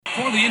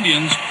for the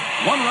Indians.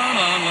 1 run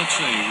on, let's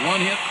see, 1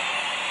 hit.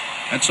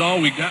 That's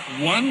all. We got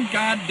 1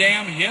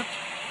 goddamn hit.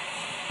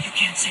 You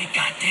can't say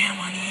goddamn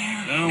on the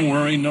air. Don't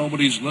worry,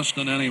 nobody's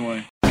listening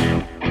anyway.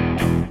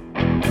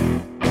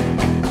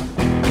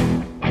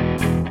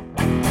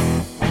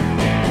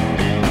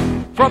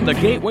 From the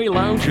Gateway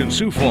Lounge in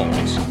Sioux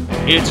Falls,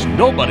 it's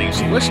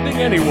Nobody's Listening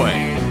Anyway.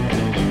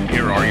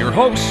 Here are your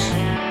hosts,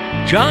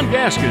 John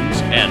Gaskins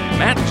and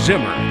Matt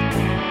Zimmer.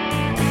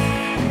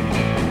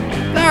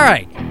 All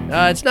right.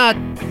 It's not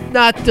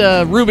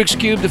Rubik's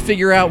Cube to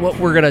figure out what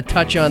we're going to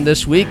touch on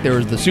this week. There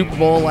was the Super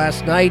Bowl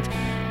last night.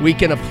 We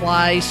can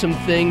apply some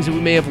things that we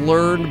may have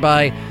learned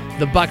by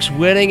the Bucs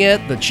winning it,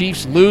 the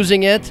Chiefs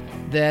losing it,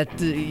 that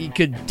you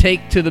could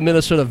take to the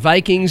Minnesota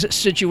Vikings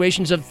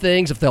situations of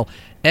things, if they'll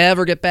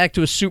ever get back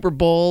to a Super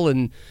Bowl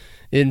and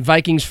in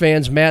Vikings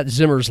fans Matt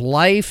Zimmer's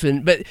life.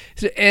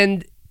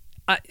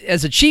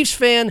 As a Chiefs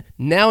fan,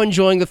 now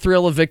enjoying the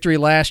thrill of victory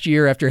last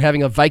year after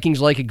having a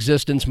Vikings-like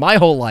existence my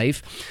whole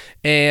life,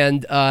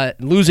 and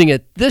losing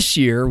it this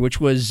year, which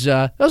was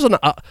it was an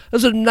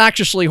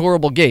obnoxiously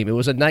horrible game. It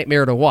was a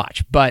nightmare to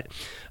watch. But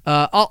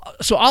I'll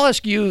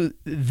ask you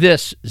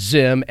this,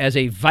 Zim, as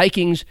a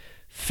Vikings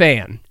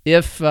fan,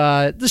 if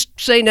this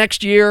say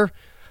next year,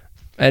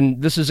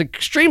 and this is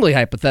extremely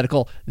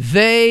hypothetical,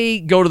 they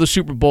go to the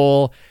Super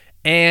Bowl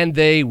and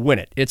they win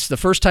it. It's the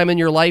first time in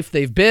your life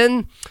they've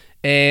been.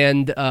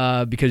 And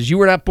because you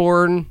were not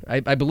born,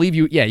 I believe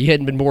you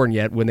hadn't been born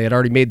yet when they had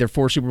already made their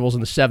 4 Super Bowls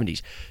in the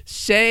 70s.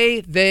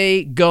 Say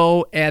they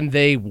go and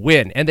they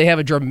win, and they have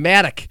a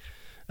dramatic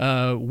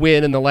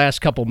win in the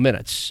last couple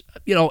minutes.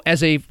 You know,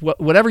 as a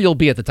whatever you'll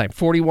be at the time,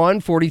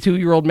 41,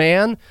 42-year-old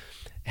man,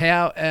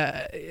 how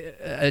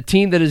a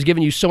team that has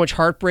given you so much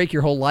heartbreak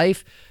your whole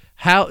life,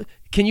 how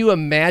can you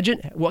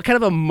imagine? What kind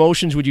of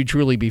emotions would you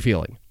truly be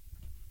feeling?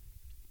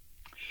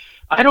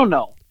 I don't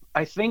know.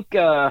 I think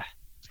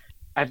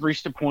I've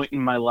reached a point in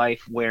my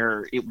life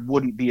where it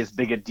wouldn't be as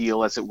big a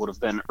deal as it would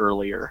have been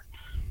earlier.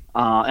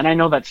 And I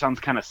know that sounds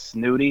kind of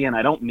snooty, and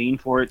I don't mean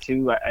for it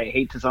to. I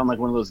hate to sound like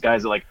one of those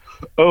guys that like,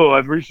 oh,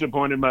 I've reached a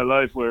point in my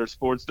life where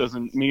sports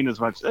doesn't mean as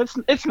much.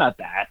 It's not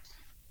that.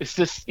 It's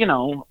just,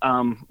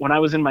 when I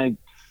was in my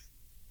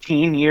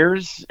teen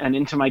years and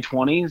into my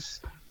 20s,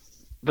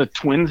 the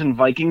Twins and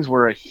Vikings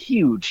were a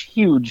huge,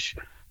 huge,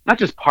 not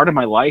just part of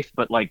my life,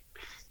 but like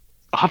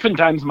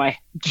oftentimes my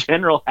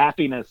general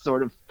happiness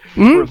sort of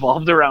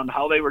revolved around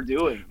how they were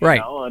doing, you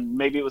know? And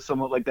maybe it was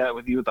somewhat like that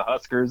with you with the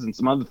Huskers and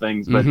some other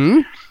things, but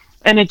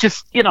and it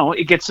just,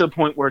 it gets to a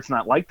point where it's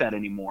not like that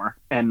anymore.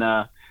 And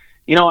I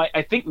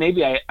think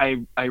maybe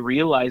I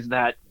realized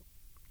that,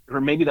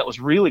 or maybe that was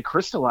really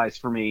crystallized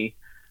for me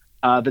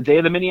the day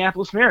of the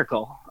Minneapolis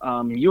Miracle.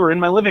 You were in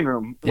my living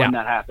room when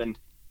that happened,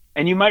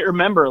 and you might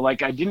remember,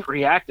 like, I didn't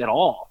react at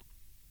all.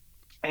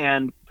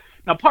 And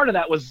now, part of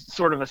that was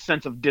sort of a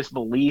sense of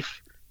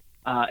disbelief,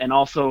 and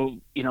also,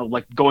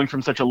 like going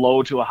from such a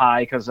low to a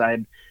high, because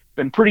I'd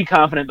been pretty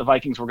confident the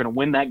Vikings were going to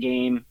win that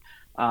game.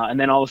 And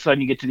then all of a sudden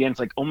you get to the end, it's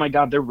like, oh my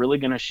God, they're really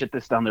going to shit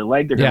this down their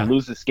leg. They're going to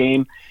lose this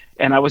game.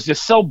 And I was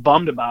just so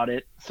bummed about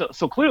it.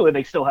 So clearly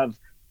they still have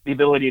the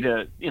ability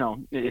to,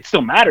 it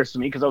still matters to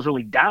me because I was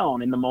really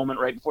down in the moment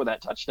right before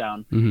that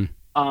touchdown.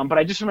 But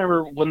I just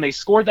remember when they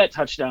scored that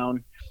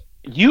touchdown,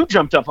 you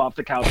jumped up off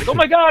the couch like, oh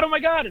my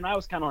God, and I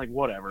was kind of like,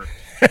 whatever.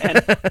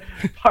 And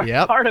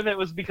part of it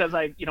was because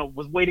I,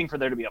 was waiting for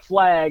there to be a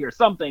flag or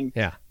something.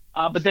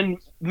 But then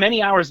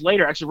many hours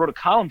later, I actually wrote a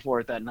column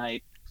for it that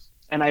night,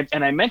 and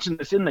I mentioned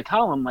this in the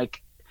column.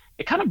 Like,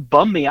 it kind of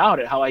bummed me out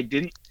at how I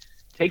didn't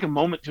take a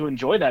moment to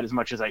enjoy that as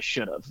much as I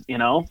should have.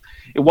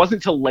 It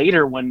wasn't till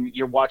later when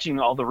you're watching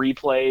all the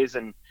replays,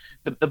 and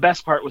the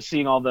best part was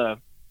seeing all the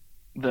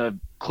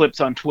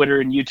clips on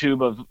Twitter and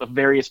YouTube of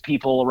various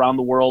people around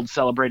the world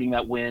celebrating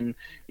that win.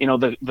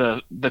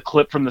 The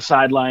clip from the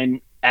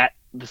sideline at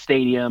the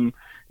stadium,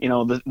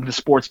 the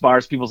sports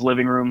bars, people's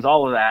living rooms,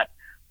 all of that.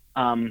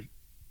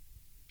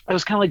 I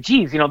was kind of like,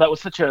 geez, that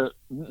was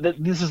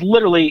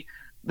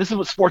this is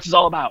what sports is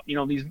all about.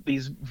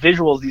 These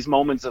visuals, these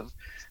moments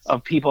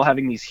of people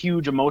having these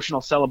huge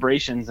emotional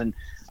celebrations. And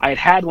I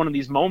had one of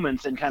these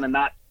moments and kind of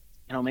not,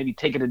 maybe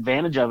taken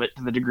advantage of it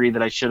to the degree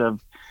that I should have.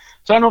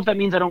 So I don't know if that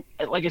means I don't,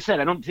 like I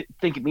said, I don't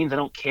think it means I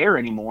don't care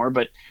anymore,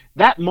 but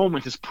that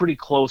moment is pretty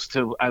close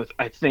to,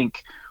 I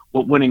think,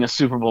 what winning a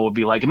Super Bowl would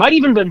be like. It might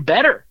even been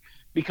better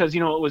because,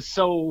 it was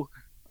so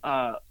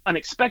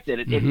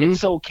unexpected. It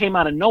so came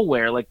out of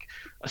nowhere. Like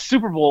a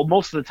Super Bowl,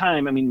 most of the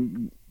time, I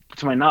mean,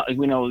 to my knowledge,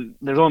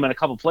 there's only been a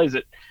couple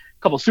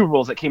Super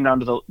Bowls that came down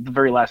to the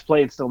very last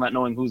play and still not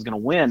knowing who's going to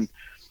win.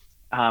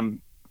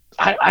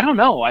 I don't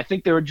know. I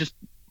think there would just,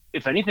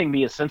 if anything,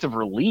 be a sense of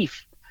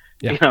relief.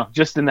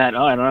 Just in that,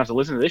 I don't have to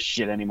listen to this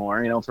shit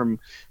anymore, from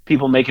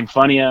people making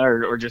fun of you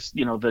or just,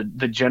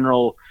 the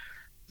general,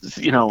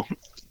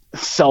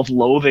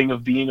 self-loathing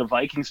of being a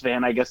Vikings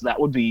fan. I guess that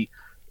would be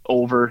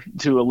over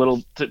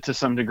to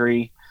some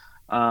degree.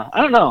 I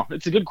don't know.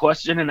 It's a good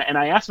question. And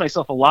I ask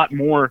myself a lot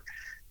more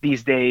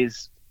these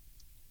days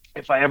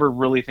if I ever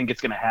really think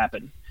it's going to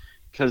happen.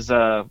 Because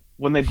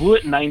when they blew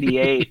it in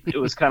 98, it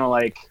was kind of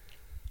like,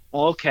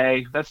 well,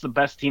 okay, that's the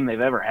best team they've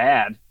ever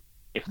had.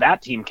 If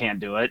that team can't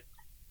do it,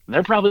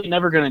 they're probably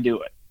never going to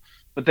do it.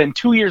 But then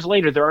 2 years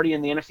later, they're already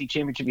in the NFC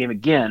Championship game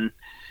again.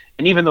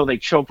 And even though they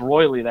choked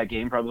royally that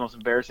game, probably the most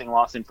embarrassing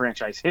loss in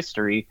franchise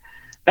history,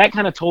 that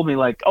kind of told me,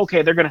 like,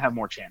 okay, they're going to have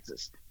more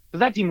chances. Because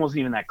that team wasn't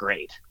even that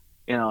great.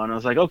 And I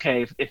was like,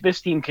 okay, if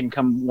this team can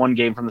come one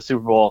game from the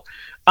Super Bowl,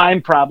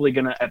 I'm probably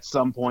going to at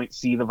some point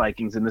see the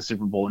Vikings in the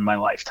Super Bowl in my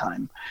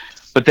lifetime.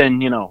 But then,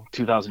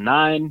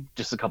 2009,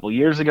 just a couple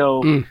years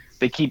ago,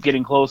 they keep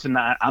getting close. And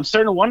I'm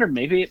starting to wonder,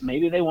 maybe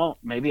they won't.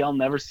 Maybe I'll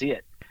never see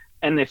it.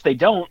 And if they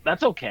don't,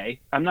 that's okay.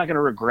 I'm not going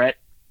to regret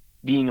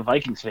being a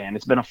Vikings fan.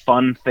 It's been a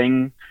fun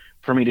thing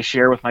for me to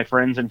share with my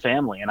friends and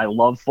family. And I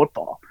love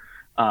football.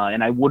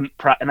 And I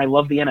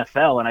love the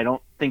NFL. And I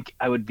don't think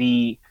I would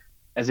be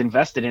as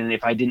invested in it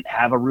if I didn't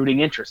have a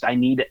rooting interest. I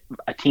need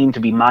a team to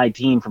be my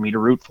team for me to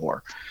root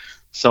for.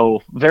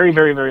 So very,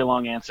 very, very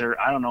long answer.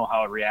 I don't know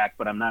how I'd react,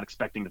 but I'm not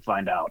expecting to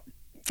find out.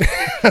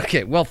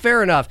 Okay, well,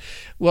 fair enough.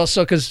 Well,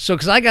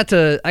 because I got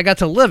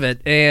to live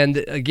it, and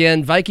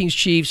again, Vikings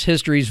Chiefs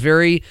history is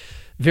very,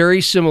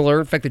 very similar.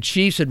 In fact, the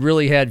Chiefs had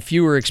really had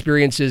fewer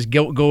experiences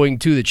going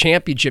to the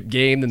championship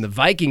game than the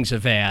Vikings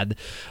have had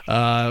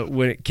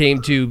when it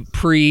came to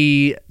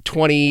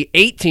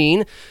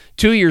pre-2018,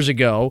 2 years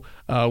ago,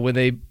 when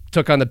they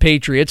took on the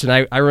Patriots.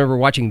 And I remember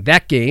watching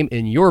that game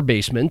in your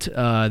basement,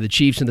 the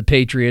Chiefs and the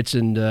Patriots,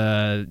 and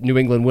New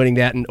England winning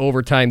that in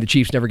overtime, the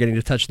Chiefs never getting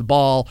to touch the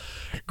ball.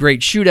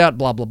 Great shootout,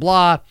 blah, blah,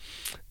 blah.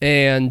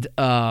 And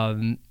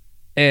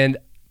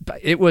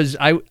it was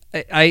I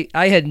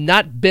had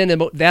not been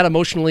that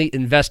emotionally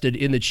invested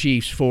in the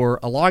Chiefs for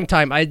a long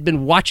time. I had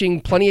been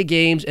watching plenty of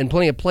games and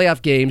plenty of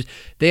playoff games.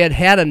 They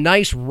had a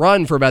nice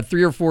run for about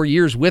 3 or 4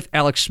 years with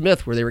Alex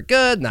Smith where they were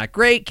good, not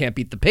great, can't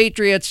beat the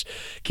Patriots,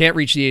 can't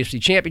reach the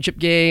AFC Championship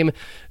game,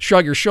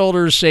 shrug your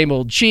shoulders, same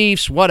old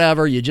Chiefs,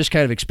 whatever. You just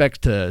kind of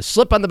expect to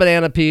slip on the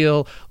banana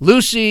peel.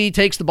 Lucy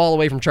takes the ball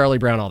away from Charlie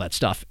Brown, all that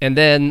stuff. And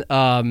then,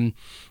 and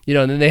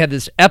then they had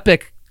this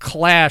epic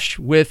clash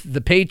with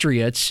the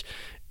Patriots.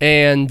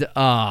 And it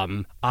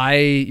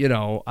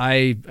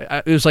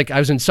was like I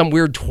was in some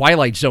weird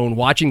Twilight Zone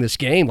watching this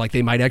game. Like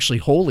they might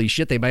actually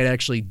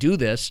do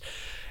this.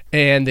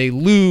 And they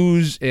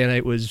lose, and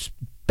it was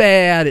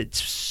bad. It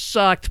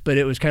sucked, but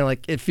it was kind of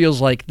like, it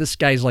feels like this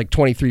guy's like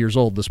 23 years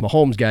old, this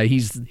Mahomes guy.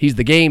 He's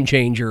the game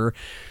changer.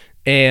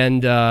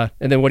 And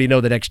then what do you know,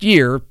 the next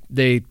year,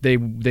 they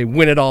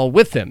win it all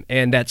with him.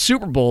 And that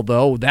Super Bowl,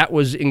 though, that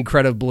was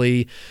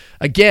incredibly,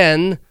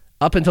 again,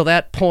 up until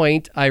that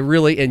point,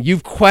 and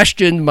you've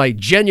questioned my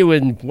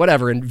genuine,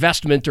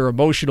 investment or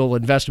emotional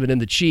investment in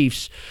the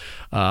Chiefs,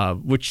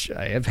 which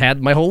I have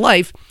had my whole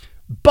life.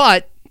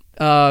 But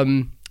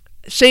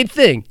same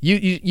thing.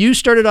 You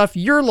started off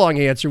your long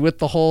answer with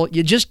the whole,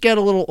 you just get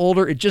a little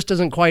older, it just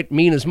doesn't quite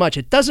mean as much.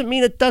 It doesn't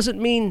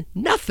mean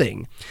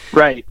nothing.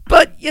 Right.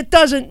 But it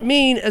doesn't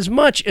mean as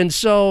much. And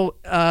so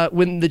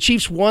when the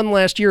Chiefs won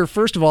last year,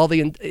 first of all,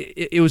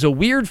 it was a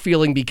weird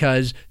feeling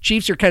because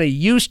Chiefs are kind of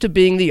used to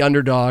being the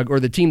underdog or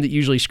the team that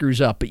usually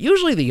screws up, but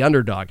usually the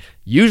underdog,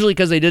 usually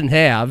because they didn't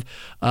have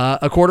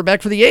a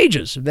quarterback for the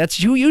ages.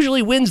 That's who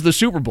usually wins the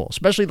Super Bowl,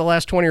 especially the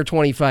last 20 or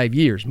 25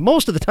 years,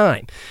 most of the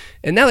time.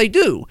 And now they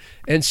do.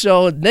 And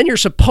so then you're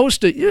supposed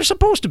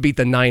to beat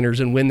the Niners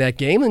and win that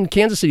game. And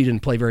Kansas City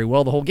didn't play very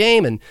well the whole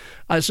game. And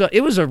so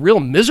it was a real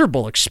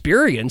miserable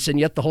experience. And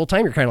yet the whole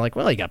time you're kind of like,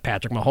 well, you got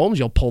Patrick Mahomes.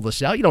 You'll pull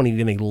this out. You don't need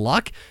any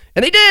luck.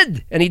 And they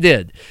did. And he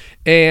did.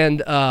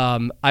 And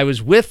I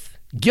was with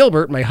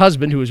Gilbert, my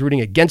husband, who was rooting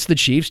against the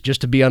Chiefs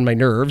just to be on my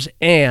nerves,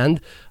 and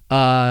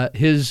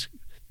his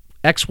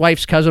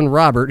ex-wife's cousin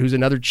Robert, who's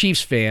another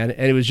Chiefs fan,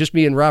 and it was just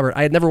me and Robert.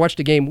 I had never watched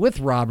a game with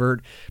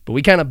Robert, but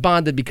we kind of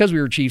bonded because we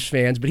were Chiefs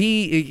fans. But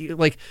we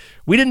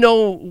didn't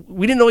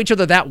know each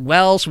other that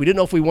well, so we didn't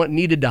know if we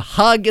needed to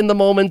hug in the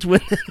moment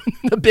when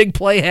the big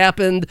play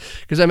happened.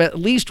 Because I'm at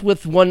least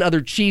with one other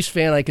Chiefs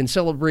fan, I can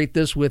celebrate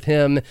this with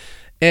him,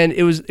 and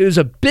it was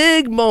a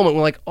big moment.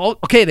 We're like, oh,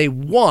 okay, they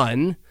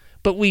won,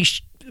 but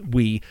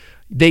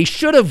they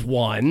should have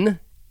won.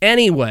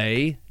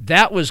 Anyway,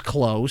 that was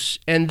close.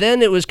 And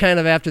then it was kind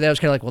of after that, it was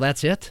kind of like, well,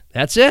 that's it?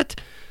 That's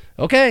it?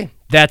 Okay,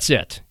 that's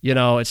it.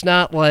 It's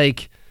not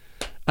like,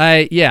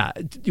 when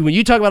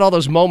you talk about all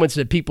those moments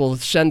that people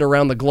send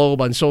around the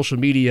globe on social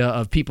media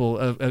of people,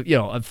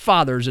 of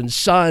fathers and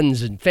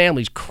sons and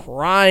families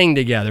crying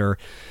together,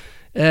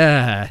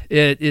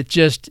 it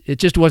just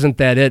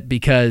wasn't it,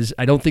 because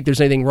I don't think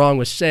there's anything wrong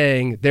with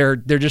saying they're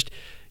just,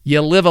 you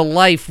live a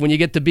life when you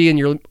get to be in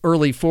your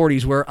early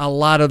 40s where a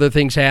lot of other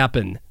things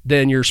happen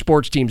than your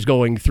sports team's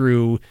going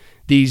through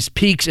these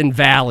peaks and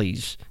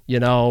valleys,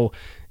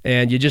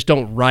 and you just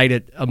don't ride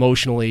it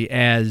emotionally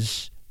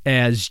as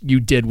you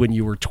did when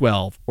you were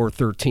 12 or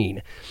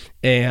 13.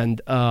 And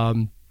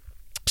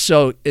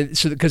so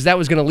because that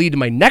was going to lead to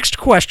my next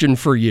question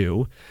for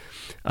you.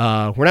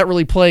 We're not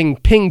really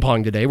playing ping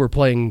pong today. We're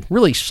playing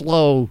really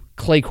slow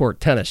clay court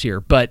tennis here,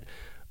 but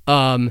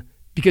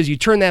because you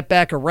turn that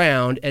back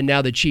around and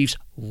now the Chiefs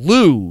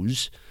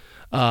lose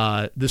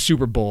the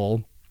Super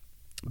Bowl,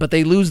 but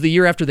they lose the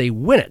year after they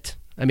win it.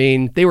 I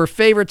mean, they were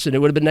favorites, and it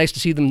would have been nice to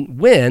see them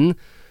win.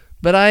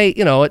 But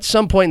at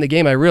some point in the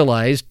game, I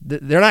realized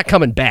they're not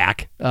coming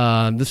back.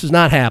 This is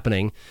not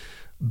happening.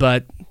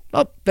 But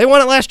they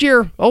won it last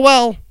year. Oh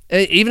well.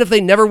 Even if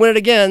they never win it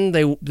again,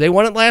 they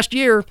won it last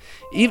year.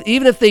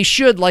 Even if they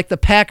should, like the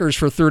Packers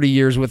for 30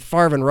 years with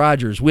Favre and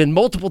Rodgers, win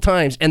multiple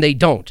times and they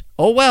don't.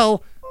 Oh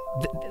well.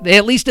 They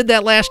at least did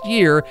that last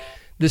year.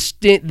 The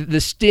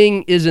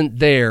sting isn't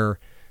there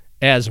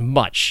as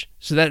much.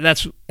 So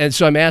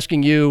so I'm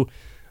asking you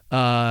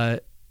to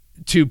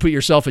put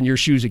yourself in your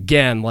shoes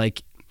again.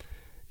 Like,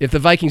 if the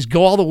Vikings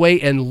go all the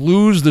way and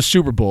lose the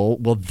Super Bowl,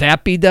 will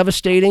that be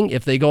devastating?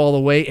 If they go all the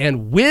way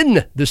and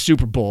win the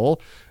Super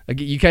Bowl,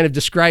 you kind of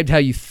described how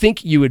you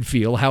think you would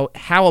feel,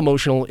 how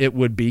emotional it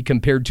would be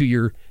compared to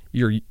your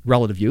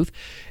relative youth.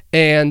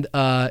 And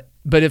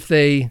but if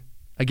they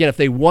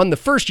won the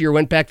first year,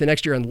 went back the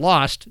next year and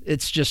lost,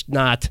 it's just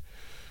not.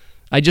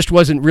 I just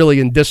wasn't really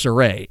in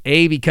disarray.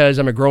 A, because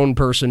I'm a grown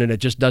person and it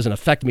just doesn't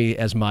affect me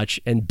as much,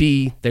 and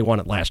B, they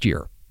won it last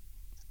year.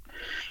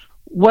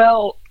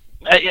 Well,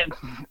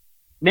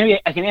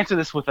 maybe I can answer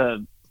this with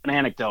an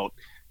anecdote.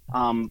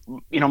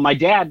 My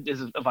dad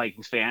is a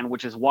Vikings fan,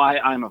 which is why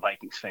I'm a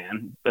Vikings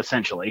fan,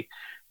 essentially.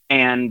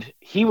 And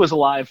he was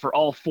alive for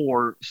all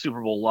 4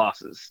 Super Bowl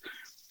losses.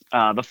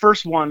 The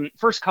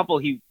first couple,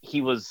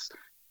 he was,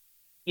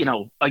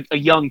 a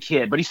young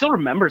kid, but he still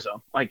remembers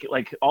them,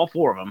 like all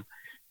 4 of them.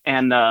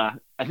 And I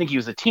think he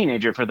was a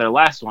teenager for their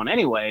last one.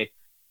 Anyway,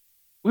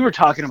 we were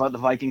talking about the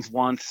Vikings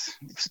once,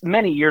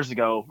 many years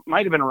ago.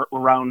 Might have been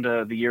around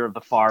the year of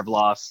the Favre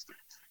loss,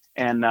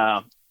 and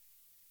I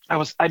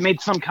made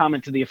some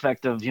comment to the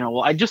effect of,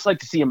 I'd just like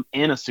to see them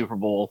in a Super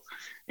Bowl,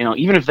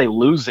 even if they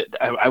lose it.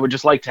 I would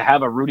just like to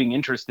have a rooting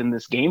interest in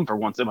this game for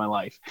once in my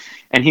life.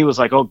 And he was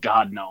like, "Oh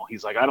God, no."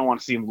 He's like, "I don't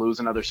want to see them lose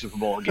another Super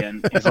Bowl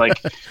again."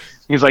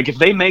 He's like, "If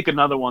they make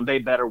another one, they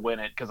better win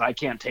it because I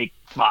can't take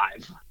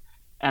 5."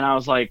 And I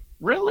was like,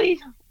 "Really?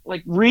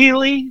 Like,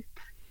 really?"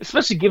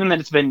 Especially given that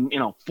it's been,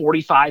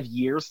 45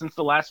 years since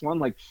the last one.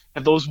 Like,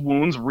 have those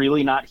wounds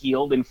really not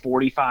healed in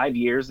 45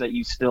 years that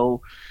you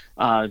still,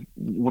 but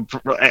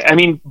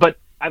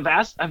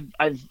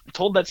I've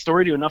told that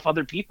story to enough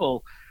other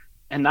people,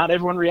 and not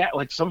everyone react.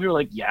 Like, some people are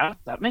like, "Yeah,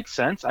 that makes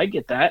sense. I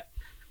get that."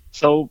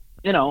 So,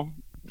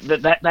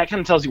 that kind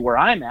of tells you where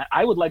I'm at.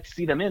 I would like to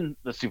see them in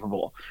the Super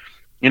Bowl.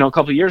 A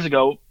couple of years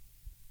ago,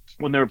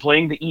 when they were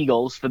playing the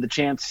Eagles for the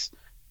chance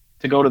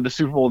to go to the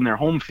Super Bowl in their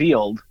home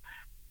field,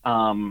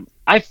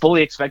 I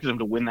fully expected them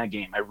to win that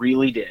game. I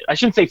really did. I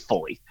shouldn't say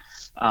fully,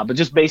 but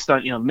just based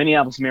on,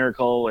 Minneapolis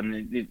Miracle,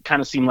 and it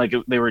kind of seemed like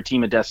they were a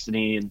team of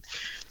destiny, and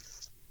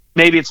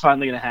maybe it's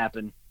finally going to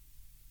happen.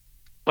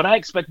 But I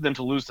expected them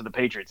to lose to the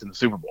Patriots in the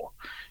Super Bowl.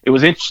 It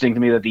was interesting to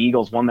me that the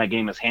Eagles won that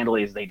game as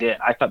handily as they did.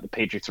 I thought the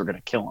Patriots were going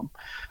to kill them.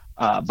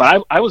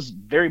 But I was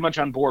very much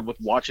on board with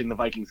watching the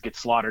Vikings get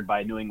slaughtered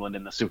by New England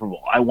in the Super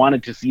Bowl. I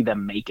wanted to see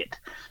them make it.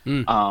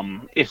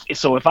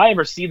 If I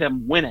ever see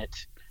them win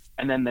it,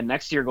 and then the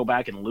next year go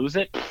back and lose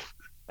it,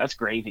 that's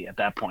gravy at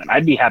that point.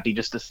 I'd be happy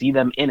just to see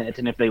them in it,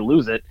 and if they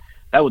lose it,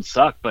 that would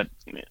suck. But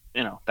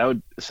that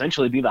would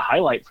essentially be the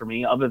highlight for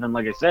me. Other than,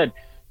 like I said,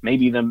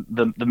 maybe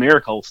the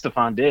miracle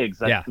Stephon Diggs.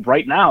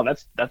 Right now,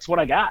 that's what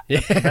I got.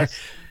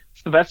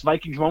 It's the best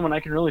Vikings moment I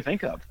can really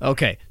think of.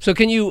 Okay, so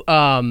can you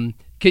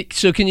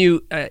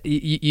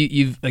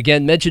you've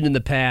again mentioned in the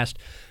past,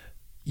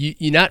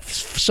 you're not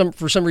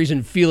for some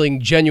reason feeling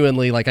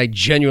genuinely like I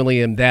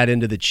genuinely am that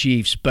into the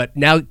Chiefs, but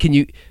now can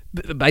you?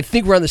 I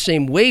think we're on the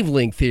same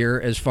wavelength here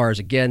as far as,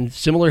 again,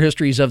 similar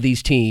histories of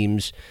these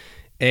teams,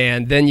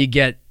 and then you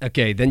get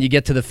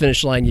to the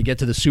finish line, you get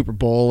to the Super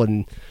Bowl,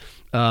 and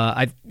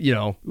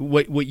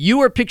what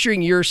you are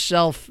picturing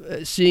yourself,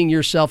 seeing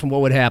yourself, and what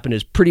would happen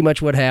is pretty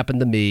much what happened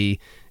to me.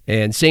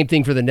 And same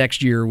thing for the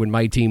next year when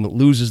my team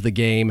loses the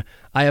game.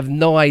 I have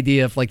no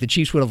idea if, like, the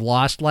Chiefs would have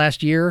lost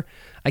last year.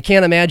 I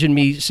can't imagine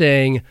me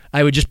saying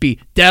I would just be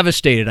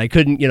devastated. I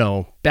couldn't,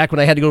 back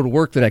when I had to go to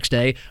work the next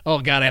day, oh,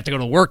 God, I have to go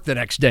to work the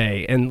next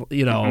day. And,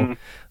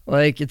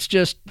 like, it's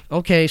just,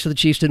 okay, so the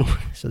Chiefs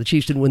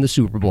didn't win the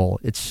Super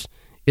Bowl. It's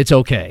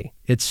okay.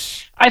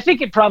 I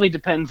think it probably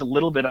depends a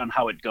little bit on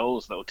how it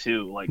goes, though,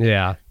 too. Like,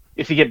 yeah,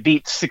 if you get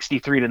beat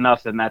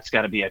 63-0, that's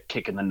got to be a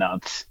kick in the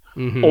nuts.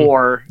 Mm-hmm.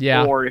 Or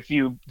if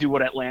you do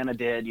what Atlanta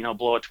did,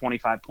 blow a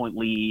 25-point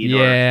lead,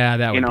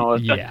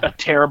 a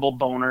terrible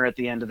boner at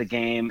the end of the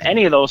game.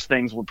 Any of those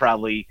things would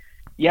probably,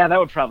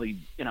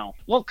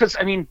 because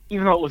even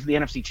though it was the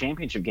NFC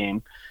Championship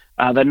game,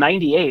 the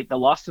 '98, the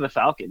loss to the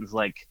Falcons,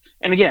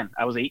 and again,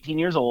 I was 19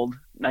 years old,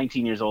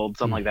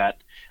 something like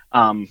that.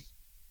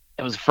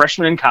 I was a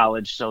freshman in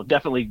college, so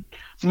definitely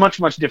much,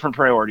 much different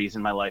priorities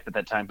in my life at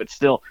that time. But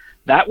still,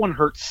 that one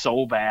hurt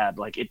so bad.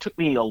 Like, it took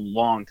me a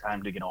long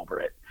time to get over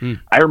it.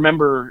 I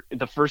remember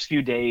the first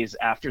few days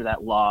after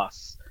that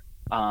loss,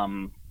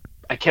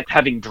 I kept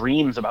having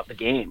dreams about the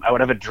game. I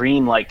would have a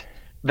dream like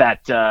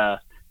that the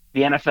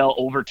NFL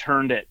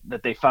overturned it,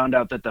 that they found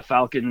out that the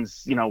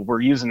Falcons,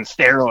 were using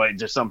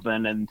steroids or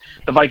something, and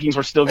the Vikings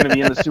were still going to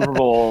be in the Super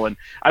Bowl. And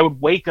I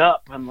would wake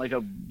up on like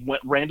a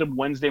random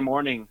Wednesday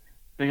morning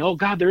thinking, oh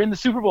God, they're in the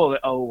Super Bowl.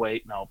 Oh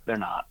wait, no, they're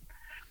not.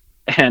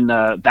 And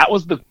that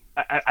was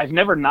I've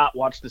never not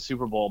watched the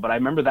Super Bowl, but I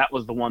remember that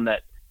was the one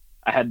that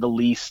I had the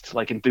least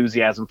like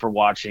enthusiasm for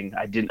watching.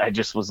 I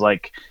just was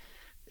like,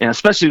 and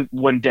especially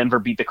when Denver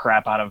beat the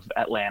crap out of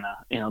Atlanta.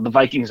 The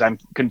Vikings, I'm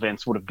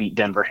convinced, would have beat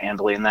Denver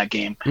handily in that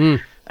game.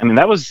 I mean,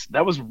 that was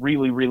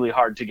really, really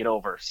hard to get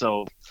over.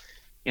 So,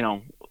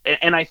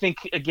 and I think,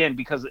 again,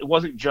 because it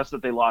wasn't just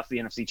that they lost the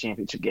NFC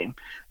Championship game,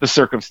 the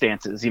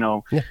circumstances,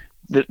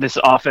 this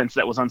offense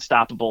that was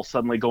unstoppable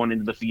suddenly going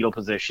into the fetal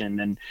position,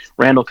 and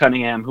Randall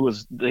Cunningham, who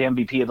was the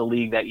MVP of the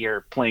league that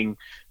year, playing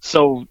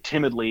so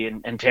timidly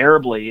and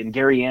terribly, and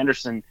Gary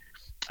Anderson.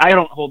 I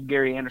don't hold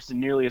Gary Anderson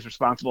nearly as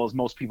responsible as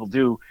most people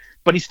do,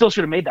 but he still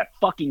should have made that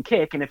fucking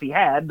kick, and if he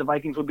had, the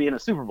Vikings would be in a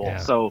Super Bowl. Yeah.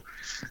 So,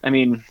 I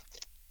mean,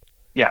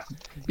 yeah.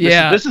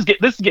 This is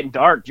getting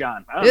dark,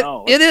 John. I don't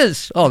know. It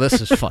is. Oh,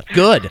 this is fun.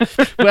 Good.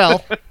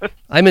 Well,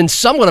 I'm in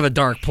somewhat of a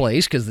dark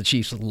place because the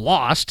Chiefs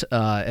lost,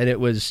 and it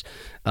was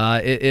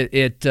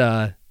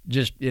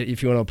just,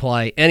 if you want to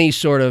apply any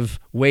sort of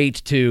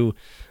weight to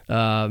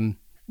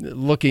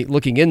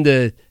looking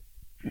into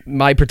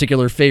my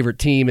particular favorite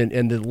team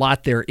and the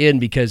lot they're in,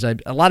 because a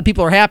lot of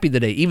people are happy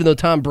today, even though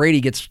Tom Brady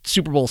gets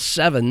Super Bowl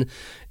 7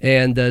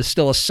 and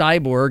still a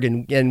cyborg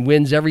and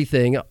wins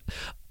everything.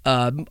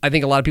 I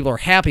think a lot of people are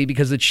happy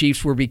because the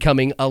Chiefs were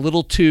becoming a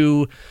little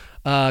too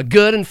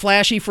good and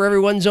flashy for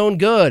everyone's own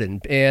good,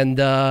 and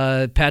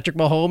Patrick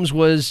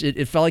Mahomes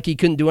it felt like he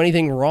couldn't do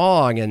anything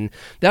wrong, and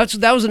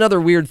that was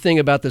another weird thing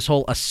about this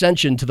whole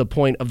ascension to the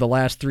point of the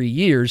last 3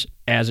 years.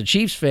 As a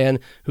Chiefs fan,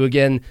 who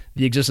again,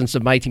 the existence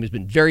of my team has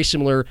been very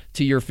similar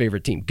to your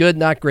favorite team, good,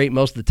 not great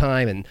most of the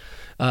time, and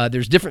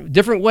there's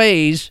different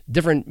ways,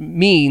 different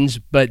means,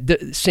 but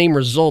same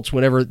results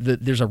whenever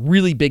there's a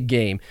really big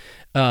game,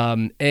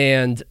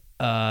 and.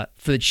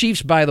 For the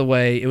Chiefs, by the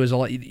way, it was a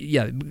lot.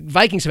 Yeah,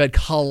 Vikings have had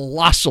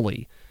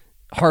colossally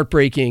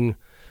heartbreaking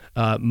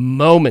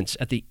moments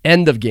at the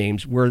end of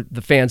games where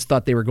the fans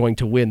thought they were going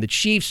to win. The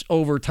Chiefs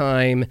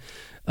overtime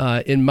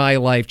in my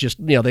life,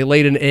 just they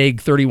laid an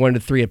egg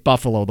 31-3 at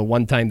Buffalo the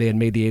one time they had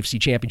made the AFC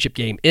Championship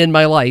game in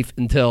my life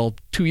until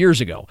 2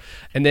 years ago.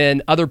 And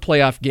then other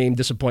playoff game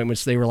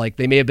disappointments, they were like,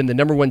 they may have been the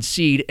number one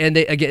seed, and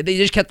they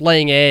just kept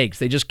laying eggs.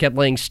 They just kept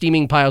laying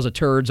steaming piles of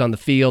turds on the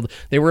field.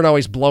 They weren't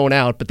always blown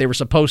out, but they were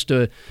supposed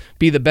to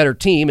be the better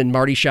team, and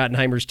Marty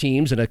Schottenheimer's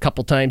teams and a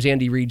couple times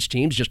Andy Reid's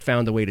teams just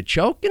found a way to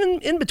choke.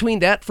 And in between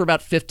that, for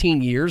about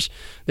 15 years,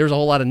 there was a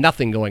whole lot of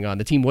nothing going on.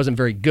 The team wasn't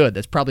very good.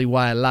 That's probably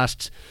why I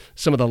lost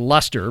some of the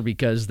luster,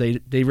 because they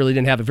really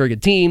didn't have a very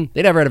good team.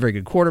 They never had a very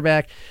good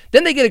quarterback.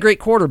 Then they get a great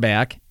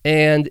quarterback,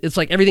 and it's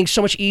like everything's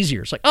so much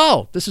easier. It's like,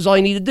 oh, this is all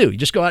you need to do. You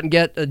just go out and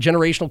get a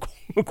generational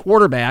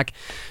quarterback,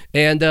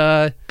 and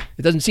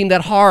it doesn't seem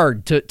that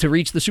hard to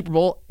reach the Super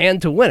Bowl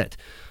and to win it.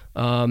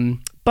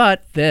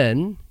 But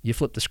then you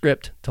flip the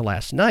script to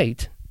last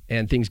night,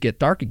 and things get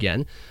dark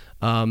again,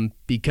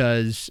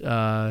 because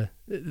the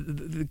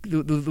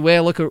way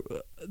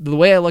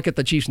I look at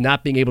the Chiefs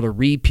not being able to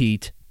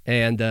repeat,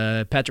 and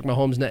Patrick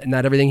Mahomes,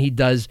 not everything he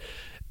does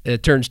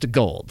turns to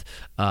gold,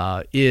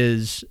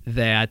 is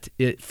that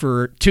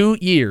for 2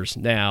 years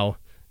now,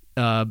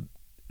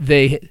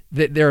 there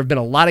have been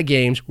a lot of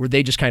games where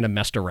they just kind of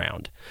messed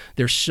around.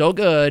 They're so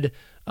good.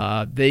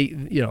 They're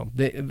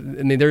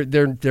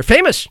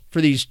famous for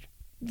these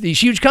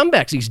huge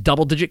comebacks, these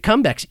double-digit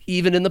comebacks,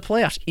 even in the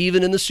playoffs,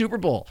 even in the Super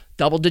Bowl,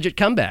 double-digit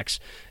comebacks,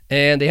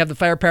 and they have the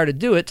firepower to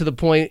do it to the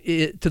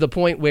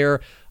point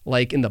where,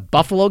 like in the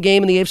Buffalo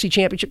game in the AFC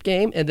Championship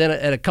game, and then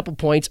at a couple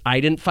points, I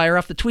didn't fire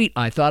off the tweet.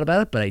 I thought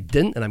about it, but I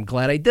didn't, and I'm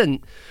glad I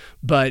didn't.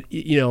 But,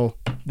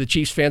 the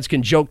Chiefs fans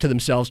can joke to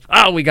themselves,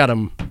 oh, we got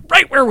them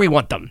right where we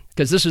want them,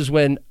 because this is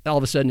when all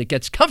of a sudden it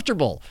gets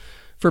comfortable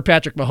for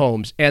Patrick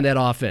Mahomes and that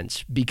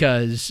offense,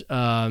 because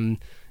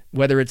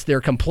whether it's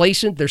they're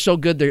complacent, they're so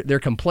good they're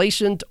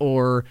complacent,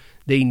 or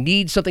they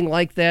need something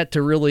like that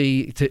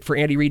for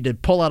Andy Reid to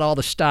pull out all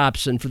the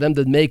stops and for them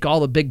to make all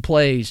the big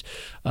plays.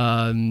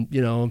 You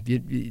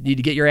need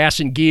to get your ass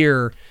in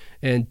gear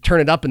and turn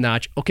it up a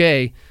notch.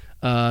 Okay,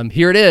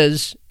 here it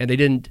is, and they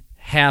didn't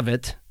have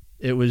it.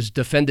 It was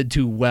defended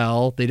too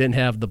well. They didn't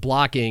have the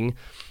blocking,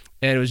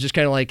 and it was just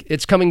kind of like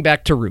it's coming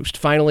back to roost.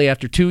 Finally,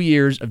 after 2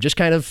 years of just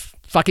kind of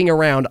fucking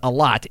around a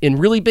lot in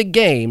really big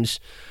games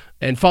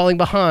and falling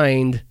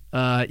behind.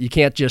 You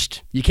can't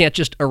just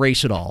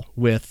erase it all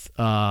with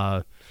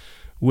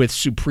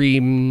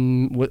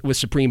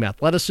supreme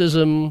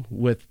athleticism,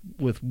 with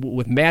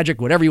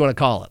magic, whatever you want to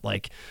call it.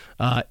 Like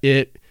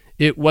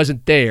it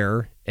wasn't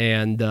there,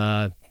 and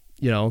the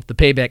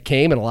payback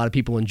came, and a lot of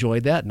people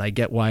enjoyed that, and I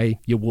get why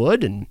you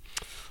would. And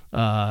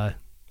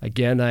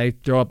again, I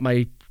throw up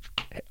my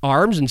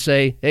arms and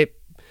say, hey,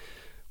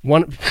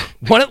 won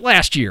it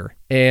last year,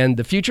 and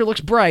the future looks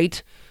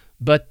bright.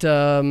 But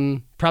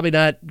probably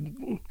not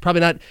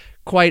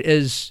quite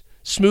as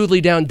smoothly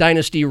down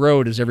Dynasty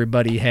Road as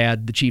everybody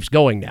had the Chiefs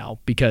going now,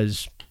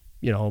 because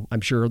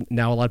I'm sure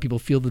now a lot of people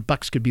feel the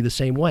Bucs could be the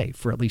same way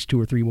for at least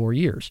 2 or 3 more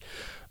years.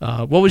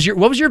 What was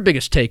your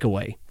biggest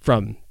takeaway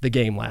from the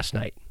game last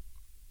night?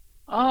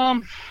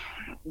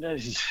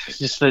 It's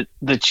just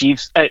the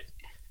Chiefs.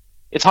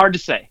 It's hard to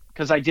say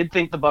because I did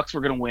think the Bucs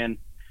were going to win.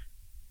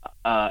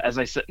 As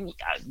I said,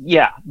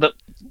 yeah.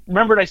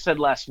 Remember what I said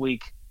last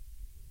week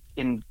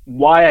in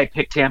why I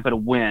picked Tampa to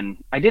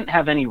win? I didn't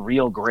have any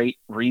real great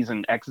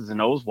reason X's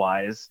and O's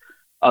wise,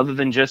 other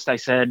than just I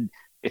said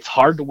it's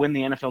hard to win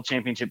the NFL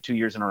championship 2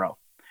 years in a row.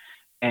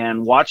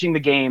 And watching the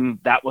game,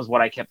 that was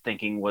what I kept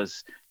thinking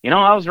was,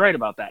 I was right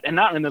about that. And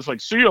not in this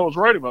see, I was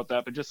right about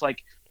that, but just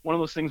like one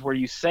of those things where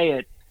you say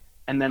it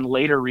and then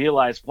later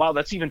realize, wow,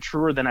 that's even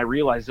truer than I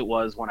realized it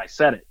was when I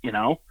said it,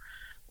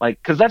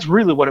 because that's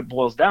really what it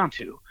boils down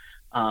to.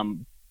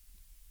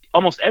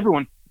 Almost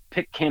everyone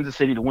picked Kansas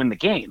City to win the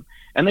game,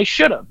 and they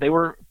should have. They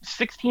were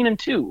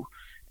 16-2,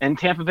 and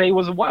Tampa Bay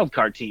was a wild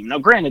card team. Now,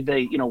 granted,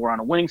 they were on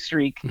a winning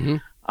streak.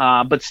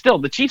 Mm-hmm. But still,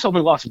 the Chiefs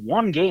only lost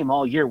one game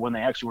all year when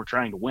they actually were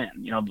trying to win.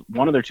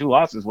 One of their two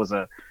losses was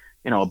a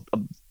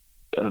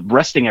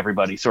resting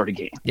everybody sort of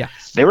game. Yeah,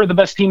 they were the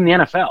best team in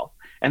the NFL,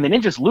 and they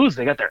didn't just lose;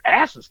 they got their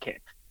asses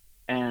kicked.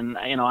 And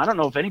I don't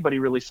know if anybody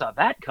really saw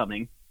that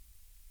coming.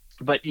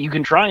 But you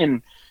can try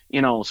and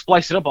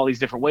splice it up all these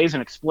different ways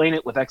and explain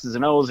it with X's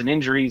and O's and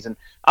injuries, and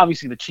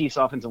obviously the Chiefs'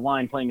 offensive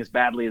line playing as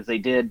badly as they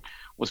did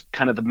was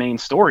kind of the main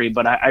story.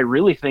 But I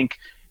really think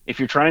if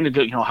you're trying to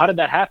go, how did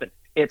that happen?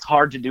 It's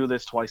hard to do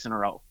this twice in a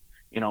row.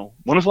 When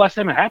was the last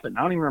time it happened?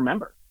 I don't even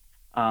remember.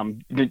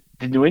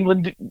 Did New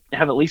England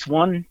have at least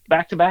one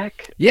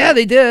back-to-back? Yeah,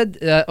 they did.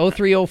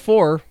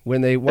 03-04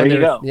 when they won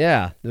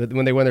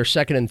when they won their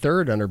second and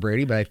third under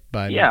Brady by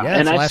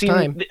and I've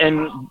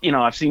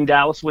I've seen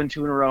Dallas win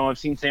 2 in a row. I've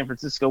seen San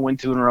Francisco win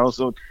 2 in a row.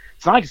 So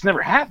it's not like it's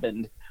never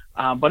happened,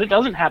 but it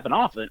doesn't happen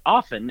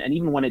often. And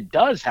even when it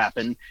does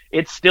happen,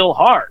 it's still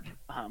hard.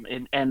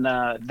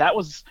 That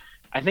was,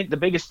 I think, the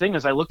biggest thing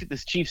is I looked at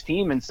this Chiefs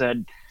team and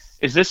said,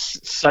 is this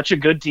such a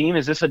good team?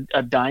 Is this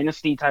a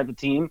dynasty type of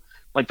team?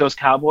 Like those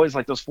Cowboys,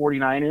 like those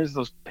 49ers,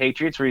 those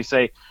Patriots, where you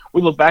say,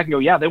 we look back and go,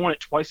 yeah, they won it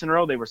twice in a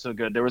row. They were so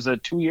good. There was a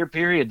 2-year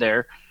period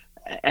there.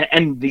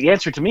 And the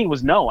answer to me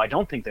was no, I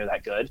don't think they're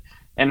that good.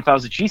 And if I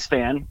was a Chiefs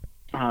fan,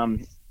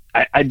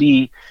 I'd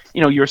be,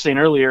 you were saying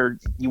earlier,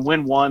 you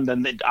win one,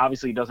 then it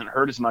obviously doesn't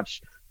hurt as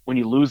much when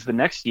you lose the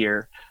next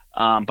year.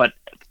 But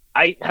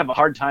I have a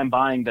hard time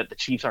buying that the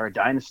Chiefs are a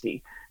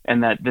dynasty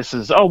and that this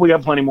is, we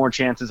got plenty more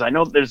chances. I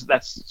know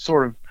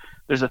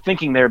there's a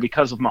thinking there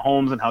because of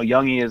Mahomes and how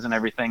young he is and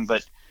everything,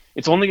 but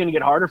it's only going to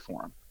get harder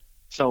for him.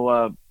 So,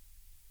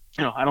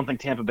 I don't think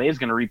Tampa Bay is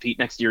going to repeat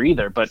next year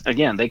either. But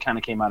again, they kind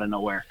of came out of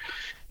nowhere.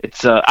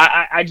 It's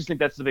I just think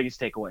that's the biggest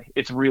takeaway.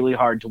 It's really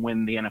hard to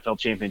win the NFL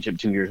championship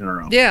 2 years in a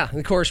row. Yeah, and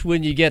of course,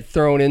 when you get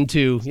thrown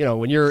into,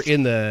 when you're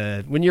in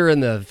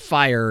the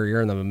fire,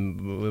 you're in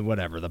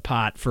the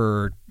pot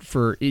for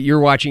you're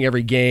watching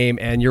every game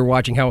and you're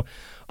watching how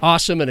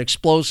awesome and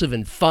explosive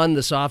and fun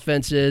this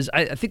offense is.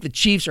 I think the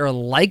Chiefs are a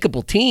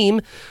likable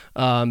team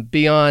go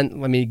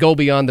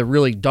beyond the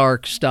really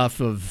dark stuff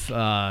of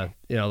the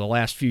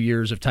last few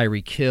years of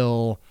Tyreek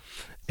Hill.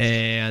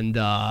 And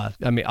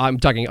I'm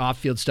talking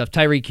off-field stuff.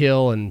 Tyreek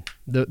Hill and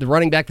the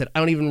running back that I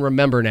don't even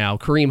remember now,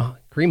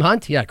 Kareem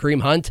Hunt. Yeah,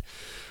 Kareem Hunt,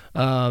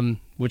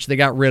 which they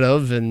got rid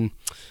of. And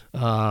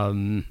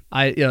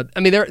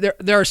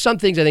there are some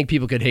things I think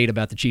people could hate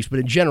about the Chiefs, but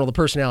in general, the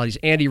personalities.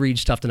 Andy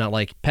Reid's tough to not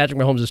like. Patrick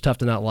Mahomes is tough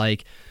to not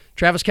like.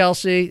 Travis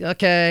Kelce,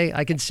 okay,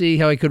 I can see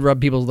how he could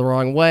rub people the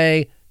wrong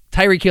way.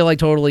 Tyreek Hill, I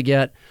totally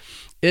get.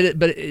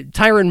 But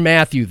Tyrann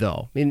Mathieu,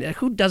 though,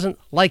 who doesn't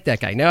like that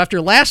guy? Now, after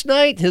last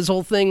night, his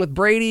whole thing with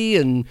Brady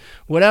and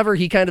whatever,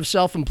 he kind of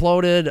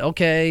self-imploded.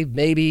 Okay,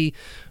 maybe,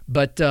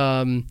 but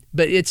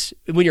it's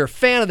when you're a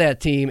fan of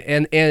that team,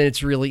 and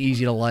it's really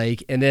easy to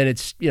like. And then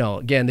it's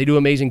again, they do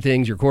amazing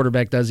things. Your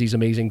quarterback does these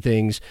amazing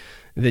things.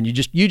 And then you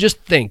just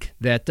think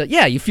that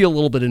you feel a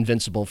little bit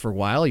invincible for a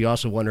while. You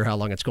also wonder how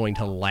long it's going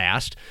to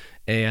last.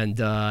 And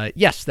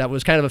yes, that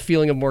was kind of a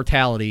feeling of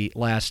mortality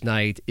last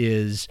night.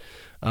 It's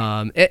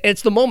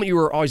the moment you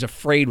were always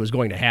afraid was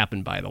going to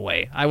happen. By the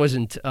way, I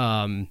wasn't.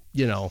 I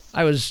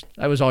was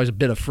always a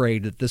bit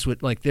afraid that this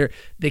would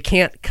they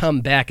can't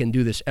come back and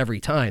do this every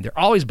time. They're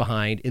always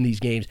behind in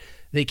these games.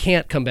 They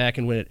can't come back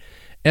and win it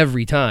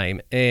every time.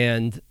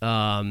 And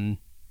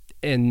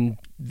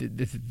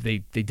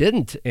they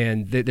didn't.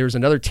 And there's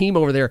another team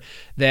over there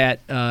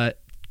that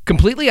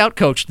completely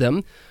outcoached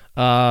them.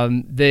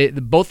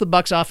 Both the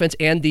Bucs offense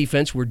and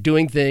defense were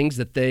doing things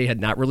that they had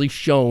not really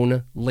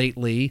shown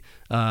lately.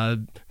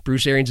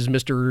 Bruce Arians is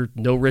Mr.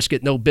 No risk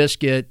it, no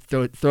biscuit,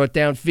 throw it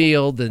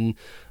downfield, and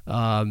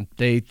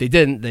they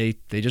didn't.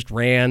 They just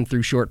ran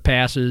through short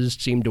passes,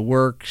 seemed to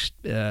work,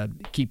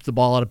 keep the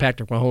ball out of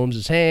Patrick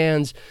Mahomes'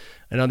 hands.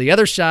 And on the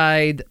other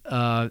side,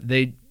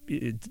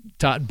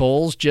 Todd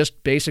Bowles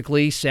just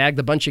basically sagged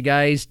a bunch of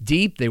guys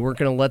deep. They weren't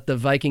going to let the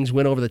Vikings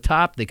win over the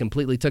top. They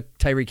completely took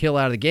Tyreek Hill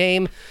out of the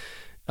game.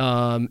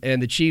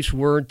 And the Chiefs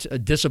weren't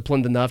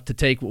disciplined enough to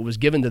take what was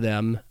given to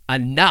them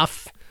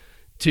enough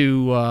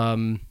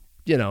to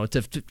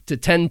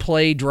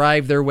 10-play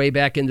drive their way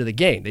back into the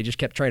game. They just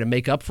kept trying to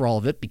make up for all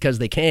of it because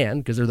they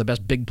can, because they're the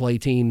best big play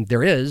team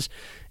there is,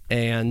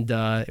 and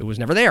it was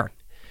never there.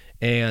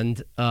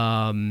 And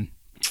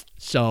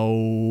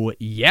So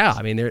yeah,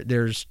 I mean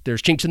there's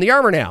chinks in the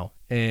armor now,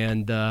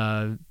 and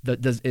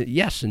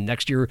yes, and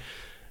next year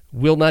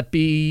will not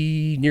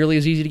be nearly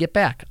as easy to get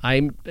back.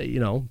 I'm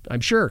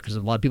sure, because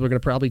a lot of people are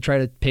going to probably try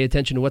to pay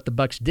attention to what the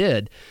Bucs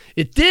did.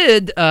 It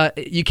did.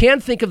 You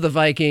can think of the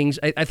Vikings.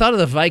 I thought of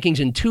the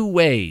Vikings in two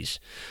ways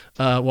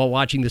while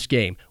watching this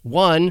game.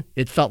 One,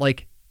 it felt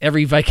like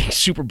every Vikings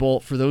Super Bowl,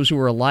 for those who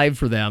were alive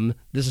for them,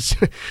 this is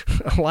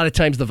a lot of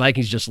times the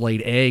Vikings just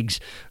laid eggs.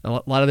 A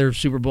lot of their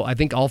Super Bowl, I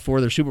think all 4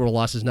 of their Super Bowl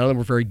losses, none of them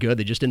were very good.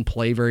 They just didn't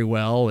play very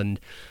well, and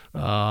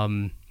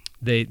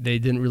they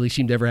didn't really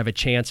seem to ever have a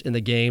chance in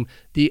the game.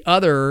 The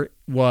other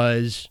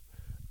was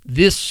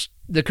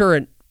the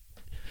current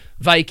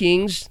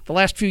Vikings, the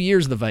last few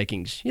years of the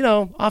Vikings.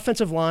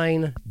 Offensive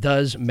line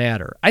does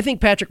matter. I think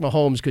Patrick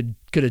Mahomes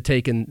could have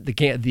taken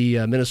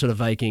the Minnesota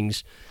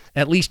Vikings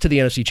at least to the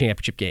NFC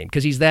Championship game,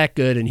 because he's that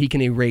good and he can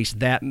erase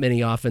that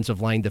many offensive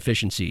line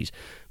deficiencies.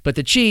 But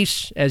the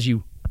Chiefs, as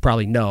you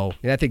probably know,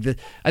 and I think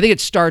it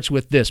starts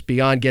with this,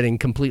 beyond getting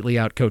completely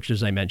outcoached,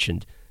 as I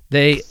mentioned.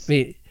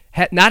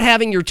 Not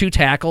having your 2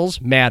 tackles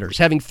matters.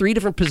 Having 3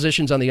 different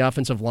positions on the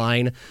offensive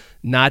line,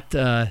 not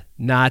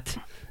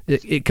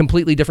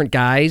completely different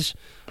guys,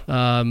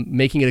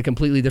 making it a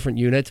completely different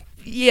unit.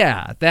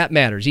 Yeah, that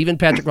matters. Even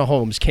Patrick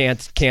Mahomes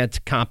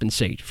can't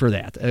compensate for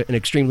that. An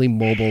extremely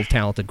mobile,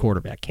 talented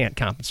quarterback can't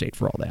compensate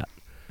for all that.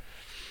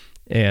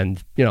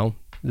 And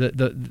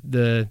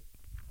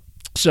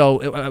so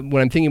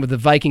when I'm thinking of the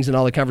Vikings and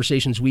all the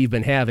conversations we've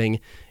been having,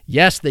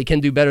 yes, they can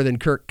do better than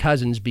Kirk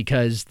Cousins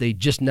because they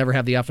just never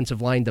have the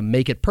offensive line to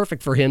make it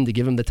perfect for him, to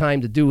give him the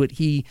time to do what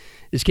he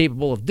is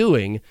capable of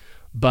doing.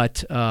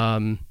 But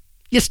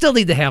you still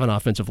need to have an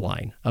offensive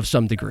line of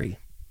some degree.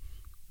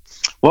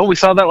 Well, we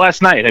saw that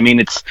last night. I mean,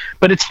 it's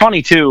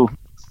funny too.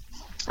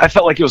 I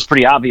felt like it was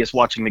pretty obvious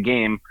watching the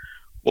game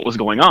what was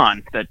going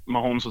on, that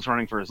Mahomes was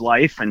running for his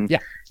life, and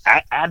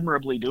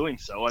admirably doing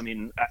so. I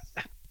mean,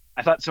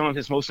 I thought some of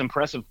his most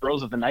impressive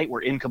throws of the night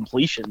were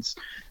incompletions,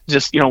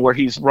 just where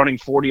he's running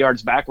 40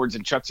 yards backwards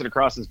and chucks it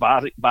across his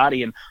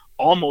body and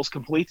almost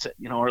completes it,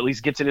 or at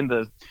least gets it in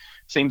the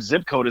same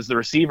zip code as the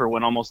receiver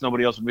when almost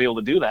nobody else would be able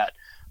to do that.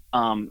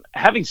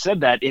 Having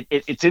said that,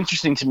 it's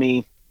interesting to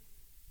me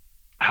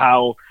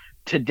how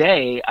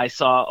today I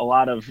saw a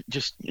lot of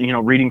just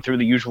reading through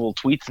the usual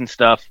tweets and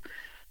stuff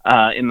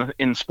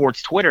in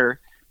sports Twitter.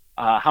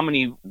 How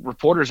many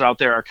reporters out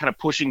there are kind of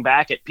pushing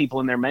back at people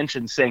in their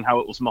mentions saying how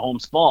it was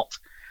Mahomes' fault.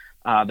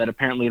 That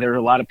apparently there are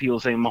a lot of people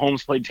saying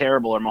Mahomes played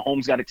terrible, or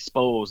Mahomes got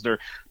exposed, or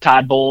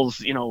Todd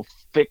Bowles,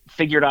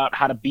 figured out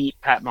how to beat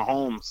Pat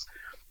Mahomes.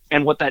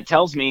 And what that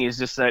tells me is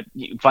just that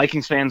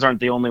Vikings fans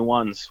aren't the only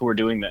ones who are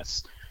doing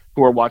this,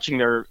 who are watching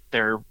their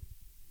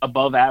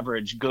above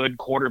average good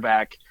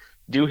quarterback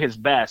do his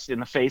best in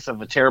the face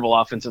of a terrible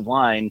offensive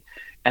line,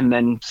 and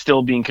then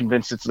still being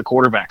convinced it's the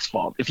quarterback's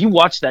fault. If you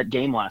watched that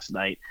game last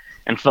night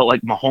and felt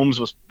like Mahomes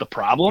was the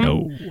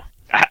problem,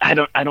 I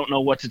don't know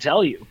what to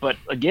tell you. But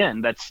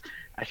again,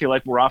 I feel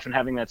like we're often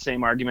having that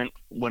same argument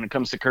when it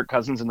comes to Kirk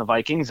Cousins and the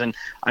Vikings, and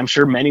I'm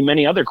sure many,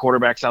 many other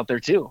quarterbacks out there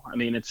too. I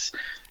mean, it's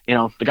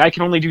the guy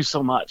can only do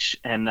so much,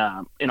 and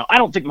I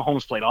don't think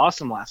Mahomes played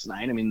awesome last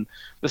night. I mean,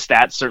 the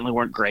stats certainly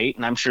weren't great,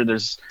 and I'm sure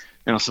there's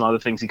some other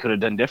things he could have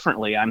done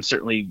differently. I'm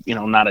certainly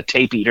not a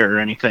tape eater or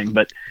anything,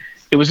 but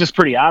it was just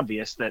pretty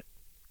obvious that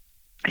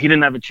he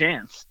didn't have a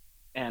chance.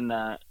 And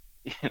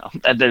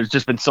there's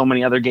just been so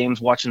many other games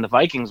watching the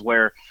Vikings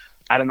where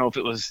I don't know if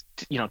it was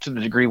to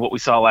the degree what we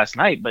saw last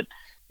night, but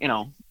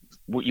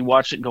you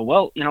watch it and go,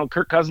 well,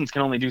 Kirk Cousins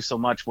can only do so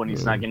much when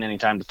he's not getting any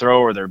time to throw,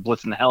 or they're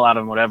blitzing the hell out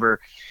of him,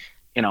 whatever.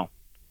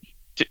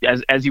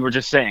 As you were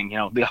just saying,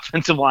 the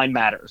offensive line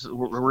matters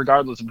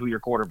regardless of who your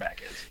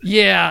quarterback is.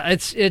 Yeah,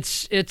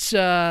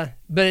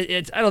 but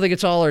I don't think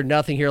it's all or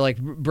nothing here. Like,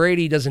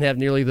 Brady doesn't have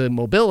nearly the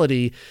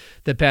mobility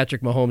that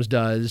Patrick Mahomes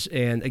does,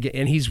 and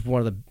he's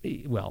one of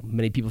the,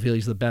 many people feel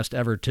he's the best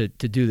ever to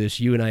do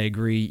this. You and I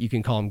agree. You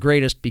can call him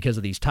greatest because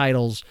of these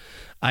titles.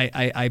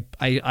 I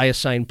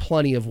assign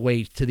plenty of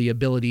weight to the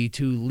ability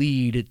to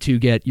lead, to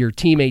get your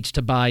teammates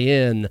to buy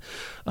in,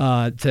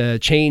 to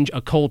change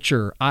a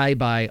culture. I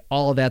buy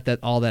all of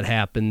that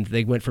happened.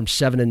 They went from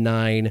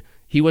 7-9.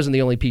 He wasn't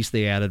the only piece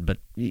they added, but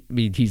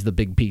he's the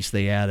big piece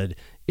they added.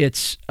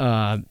 It's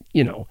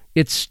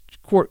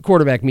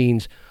quarterback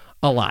means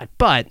a lot,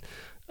 but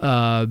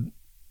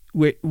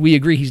we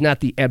agree he's not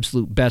the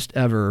absolute best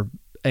ever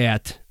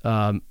at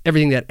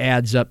everything that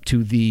adds up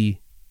to the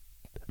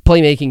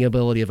playmaking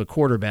ability of a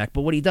quarterback.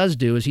 But what he does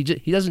do is he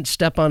doesn't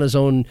step on his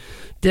own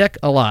dick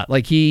a lot.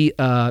 Like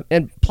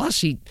and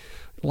plus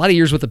a lot of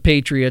years with the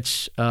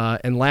Patriots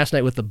and last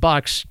night with the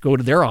Bucs, go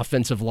to their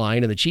offensive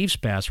line and the Chiefs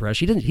pass rush.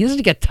 He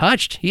doesn't get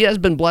touched. He has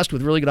been blessed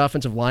with really good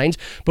offensive lines,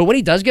 but when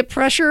he does get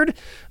pressured,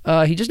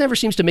 he just never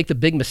seems to make the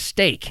big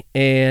mistake.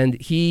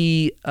 And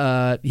he's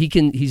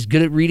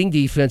good at reading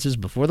defenses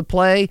before the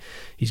play.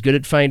 He's good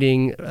at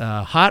finding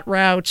hot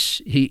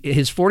routes.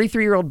 His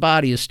 43-year-old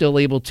body is still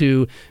able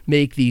to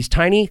make these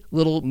tiny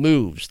little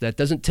moves. That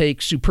doesn't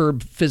take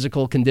superb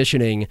physical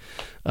conditioning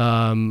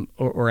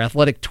or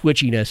athletic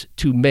twitchiness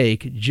to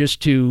make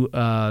just to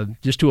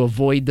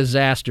avoid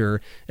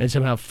disaster and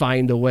somehow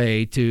find a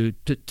way to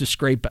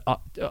scrape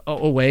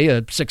away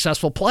a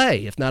successful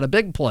play, if not a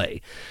big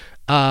play.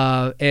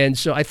 And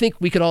so I think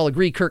we could all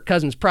agree Kirk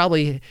Cousins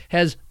probably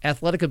has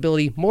athletic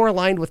ability more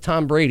aligned with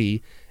Tom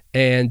Brady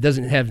and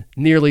doesn't have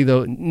nearly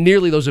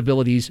those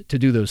abilities to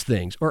do those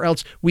things. Or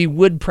else we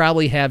would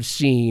probably have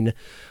seen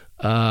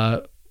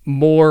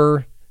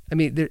more. I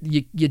mean,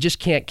 you just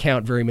can't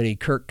count very many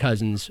Kirk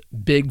Cousins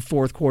big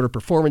fourth quarter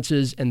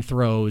performances and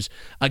throws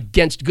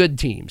against good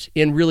teams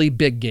in really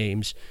big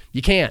games.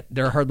 You can't.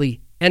 There are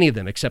hardly any of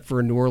them except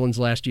for New Orleans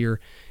last year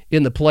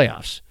in the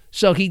playoffs.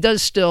 So he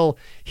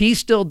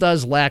still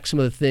does lack some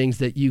of the things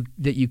that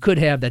you could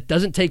have that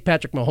doesn't take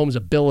Patrick Mahomes'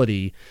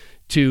 ability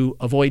to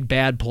avoid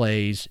bad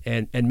plays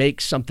and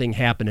make something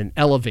happen and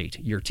elevate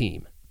your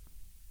team.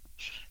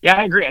 Yeah,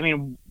 I agree. I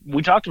mean,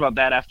 we talked about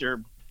that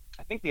after,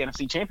 I think, the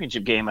NFC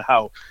Championship game, and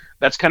how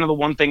that's kind of the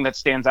one thing that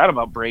stands out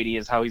about Brady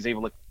is how he's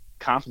able to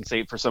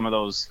compensate for some of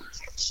those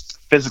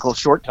physical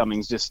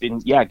shortcomings. He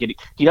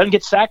doesn't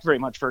get sacked very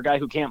much for a guy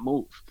who can't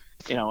move.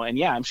 And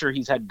yeah, I'm sure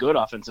he's had good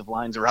offensive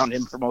lines around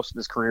him for most of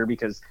his career,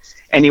 because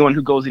anyone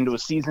who goes into a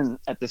season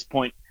at this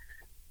point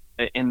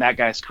in that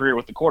guy's career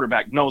with the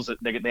quarterback knows that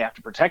they have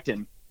to protect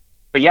him.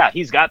 But yeah,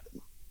 he's got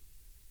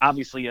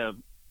obviously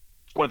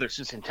whether it's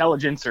just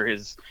intelligence or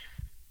his,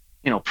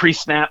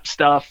 pre-snap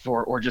stuff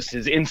or just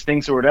his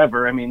instincts or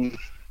whatever. I mean,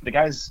 the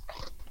guy's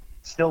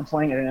still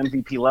playing at an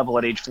MVP level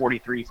at age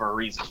 43 for a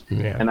reason.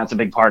 Yeah. And that's a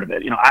big part of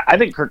it. I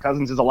think Kirk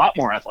Cousins is a lot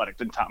more athletic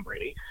than Tom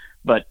Brady,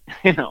 but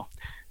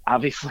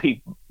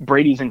obviously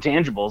Brady's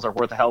intangibles are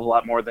worth a hell of a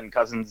lot more than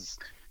Cousins'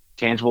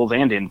 tangibles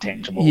and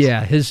intangibles.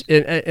 Yeah,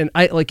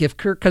 I like if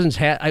Kirk Cousins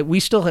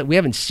we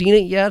haven't seen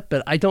it yet,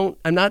 but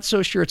I'm not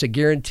so sure it's a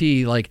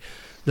guarantee. Like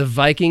the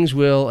Vikings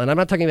will, and I'm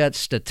not talking about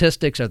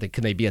statistics.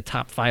 Can they be a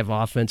top 5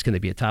 offense? Can they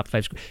be a top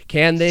 5?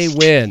 Can they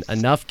win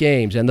enough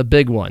games and the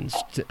big ones?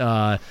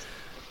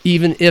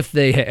 Even if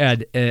they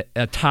had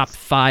a top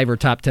 5 or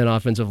top 10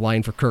 offensive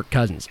line for Kirk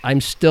Cousins,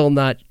 I'm still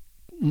not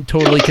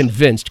totally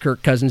convinced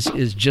Kirk Cousins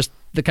is just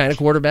the kind of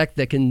quarterback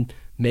that can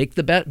make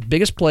the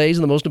biggest plays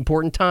in the most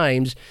important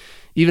times,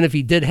 even if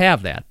he did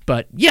have that.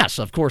 But yes,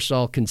 of course,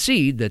 I'll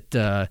concede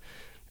that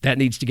that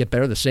needs to get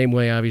better. The same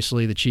way,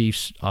 obviously, the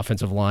Chiefs'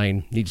 offensive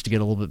line needs to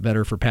get a little bit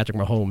better for Patrick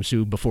Mahomes,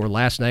 who before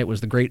last night was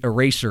the great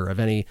eraser of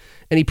any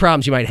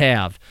problems you might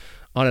have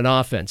on an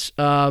offense.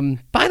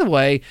 By the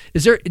way,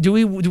 do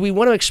we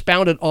want to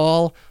expound at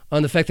all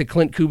on the fact that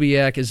Clint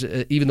Kubiak is,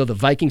 even though the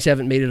Vikings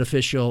haven't made it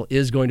official,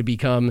 is going to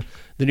become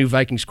the new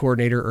Vikings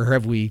coordinator, or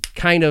have we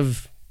kind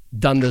of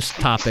done this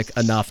topic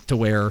enough to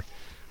where,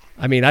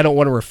 I mean, I don't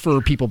want to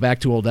refer people back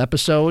to old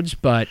episodes,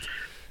 but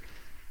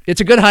it's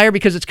a good hire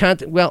because it's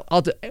content. Well,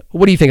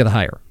 what do you think of the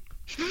hire?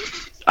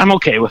 I'm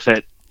okay with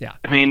it. Yeah.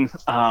 I mean,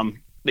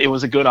 it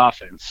was a good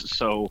offense,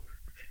 so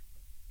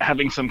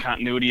having some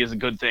continuity is a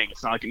good thing.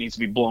 It's not like it needs to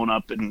be blown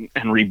up and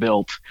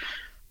rebuilt.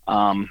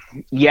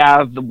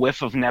 Yeah, the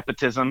whiff of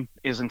nepotism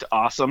isn't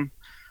awesome,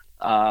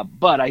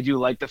 but I do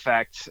like the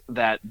fact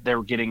that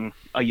they're getting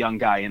a young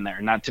guy in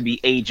there, not to be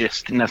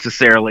ageist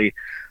necessarily,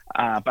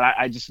 but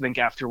I just think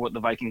after what the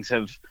Vikings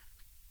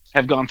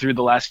have gone through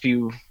the last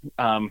few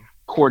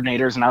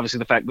coordinators, and obviously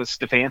the fact that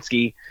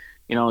Stefanski,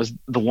 is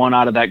the one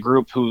out of that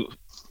group who,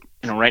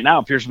 right now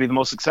appears to be the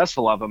most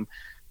successful of them,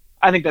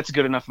 I think that's a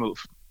good enough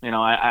move.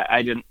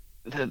 I'm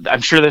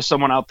sure there's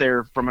someone out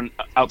there from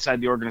outside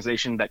the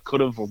organization that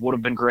could have or would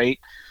have been great.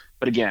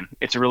 But again,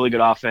 it's a really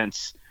good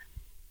offense.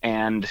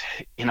 And,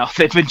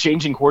 they've been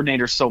changing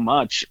coordinators so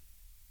much.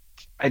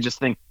 I just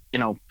think,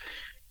 how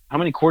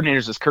many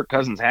coordinators has Kirk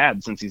Cousins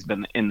had since he's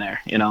been in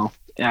there,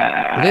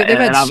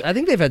 I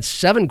think they've had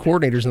 7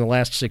 coordinators in the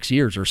last 6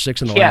 years, or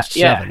 6 in the last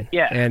 7.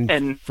 Yeah.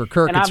 And for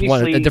Kirk, it's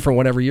a different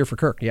one every year for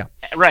Kirk. Yeah.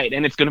 Right.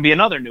 And it's going to be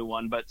another new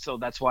one. But so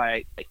that's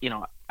why,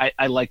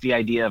 I like the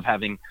idea of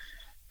having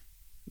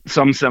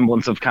some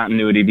semblance of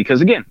continuity, because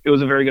again, it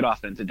was a very good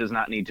offense. It does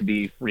not need to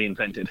be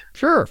reinvented.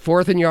 Sure.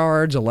 4th in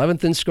yards,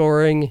 11th in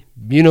scoring.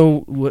 Me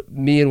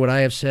and what I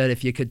have said,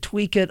 if you could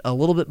tweak it a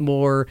little bit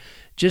more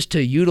just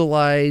to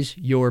utilize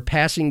your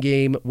passing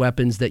game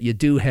weapons that you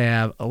do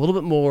have a little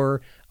bit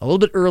more, a little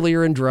bit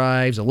earlier in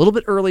drives, a little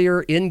bit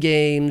earlier in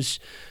games,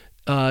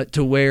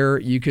 to where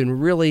you can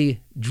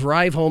really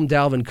drive home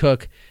Dalvin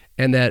Cook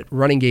and that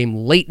running game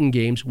late in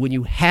games when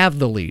you have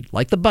the lead,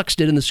 like the Bucs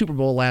did in the Super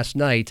Bowl last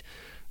night.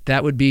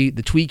 That would be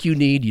the tweak you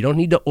need. You don't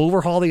need to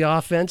overhaul the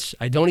offense.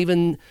 I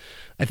think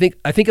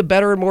a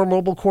better and more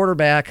mobile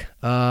quarterback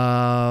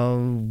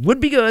would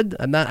be good.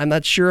 I'm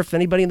not sure if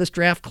anybody in this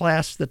draft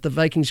class that the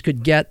Vikings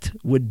could get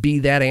would be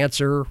that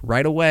answer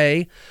right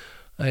away.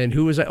 And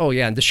who is that? Oh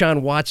yeah, and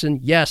Deshaun Watson.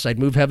 Yes, I'd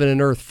move heaven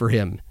and earth for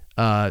him.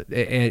 And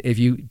if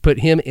you put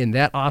him in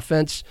that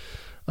offense,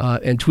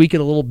 and tweak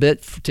it a little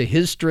bit to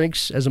his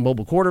strengths as a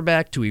mobile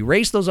quarterback to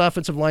erase those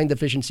offensive line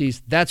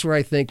deficiencies, that's where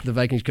I think the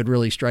Vikings could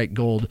really strike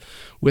gold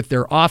with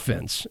their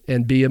offense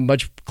and be a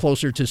much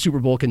closer to Super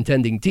Bowl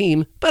contending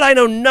team. But I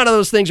know none of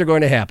those things are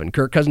going to happen.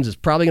 Kirk Cousins is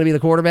probably going to be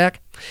the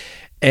quarterback,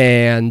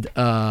 And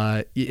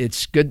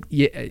it's good.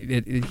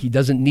 He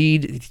doesn't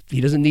need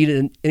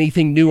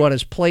anything new on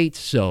his plate.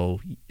 So,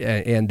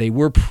 and they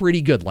were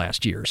pretty good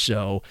last year.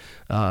 So,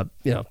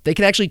 they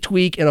can actually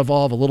tweak and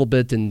evolve a little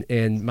bit.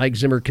 And Mike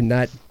Zimmer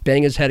cannot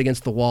bang his head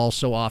against the wall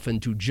so often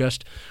to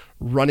just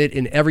run it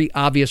in every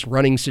obvious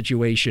running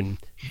situation.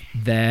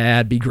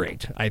 That'd be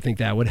great. I think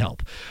that would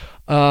help.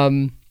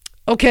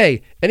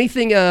 Okay.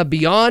 Anything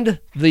beyond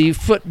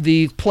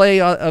the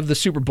play of the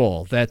Super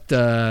Bowl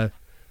that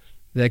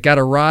got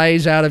a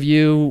rise out of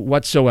you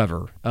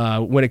whatsoever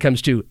when it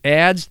comes to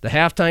ads, the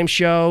halftime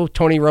show,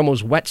 Tony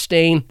Romo's wet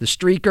stain, the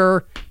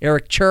streaker,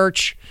 Eric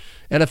Church,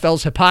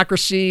 NFL's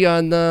hypocrisy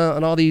on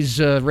all these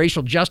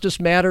racial justice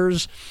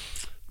matters?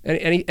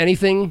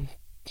 Anything?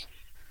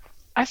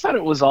 I thought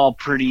it was all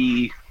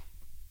pretty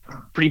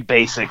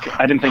basic.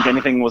 I didn't think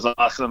anything was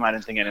awesome. I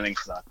didn't think anything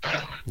sucked.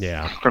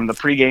 Yeah. From the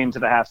pregame to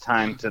the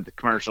halftime to the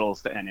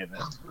commercials to any of it.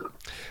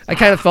 I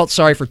kind of felt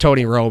sorry for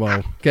Tony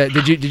Romo.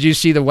 Did you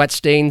see the wet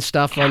stain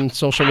stuff on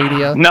social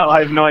media? No, I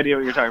have no idea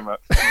what you're talking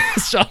about.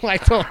 So I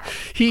thought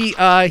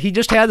he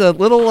just had a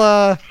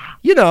little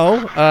he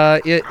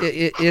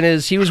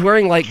was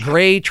wearing like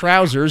gray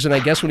trousers, and I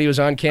guess when he was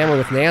on camera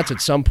with Nance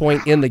at some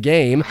point in the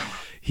game,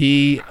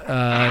 he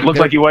looked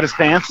like he wet his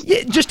pants.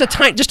 Yeah, just a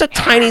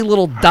tiny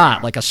little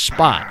dot, like a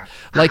spot,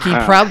 like he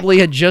probably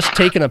had just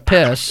taken a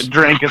piss,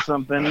 drank or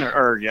something,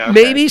 or yeah,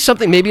 maybe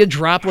something, maybe a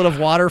droplet of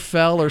water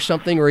fell or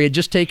something, or he had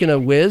just taken a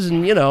whiz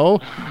and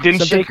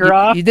didn't shake her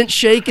off. He didn't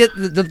shake it.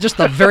 Just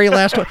the very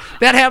last one.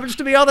 That happens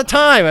to me all the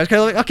time. I was kind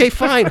of like, okay,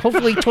 fine.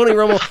 Hopefully Tony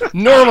Romo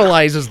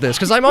normalizes this,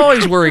 because I'm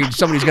always worried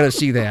somebody's going to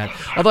see that.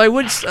 Although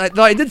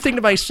I did think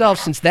to myself,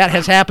 since that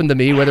has happened to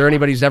me, whether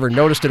anybody's ever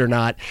noticed it or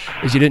not,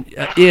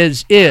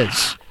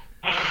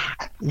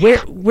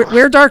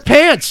 wear dark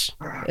pants,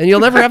 and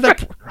you'll never have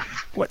that.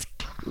 What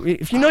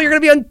if you know you're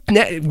going to be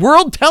on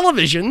world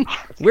television?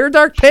 Wear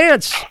dark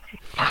pants.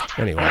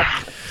 Anyway,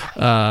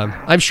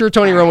 I'm sure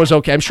Tony Romo was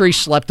okay. I'm sure he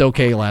slept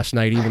okay last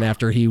night, even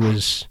after he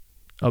was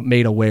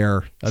made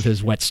aware of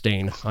his wet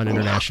stain on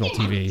international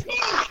TV.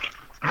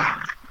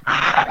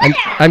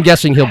 I'm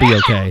guessing he'll be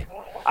okay.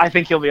 I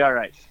think he'll be all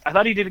right. I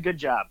thought he did a good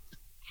job.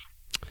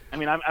 I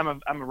mean, I'm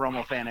a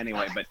Romo fan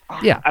anyway, but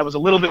yeah, I was a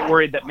little bit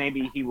worried that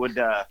maybe he would,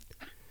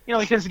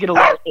 he tends to get a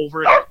little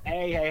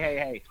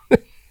hey.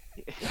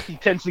 He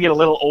tends to get a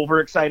little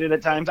overexcited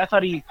at times. I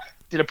thought he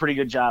did a pretty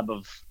good job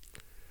of,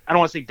 I don't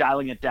want to say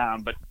dialing it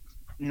down, but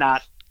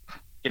not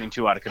getting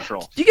too out of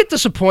control. Do you get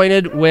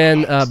disappointed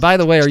when, by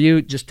the way, are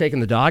you just taking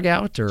the dog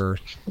out, or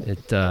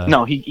it?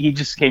 No, he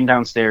just came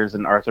downstairs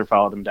and Arthur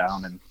followed him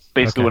down, and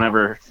basically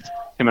whenever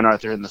him and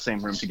Arthur are in the same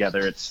room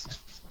together, it's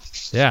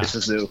a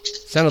zoo.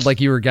 Sounded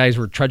like you guys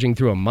were trudging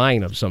through a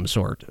mine of some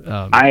sort.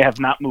 I have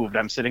not moved.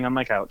 I'm sitting on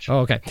my couch. Oh,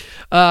 okay.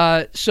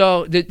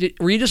 So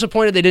were you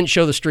disappointed they didn't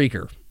show the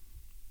streaker?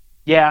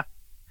 Yeah,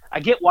 I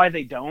get why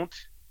they don't,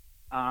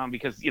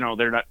 because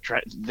they're not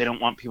they don't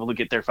want people to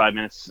get their 5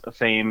 minutes of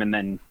fame, and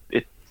then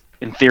it,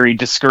 in theory,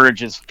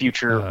 discourages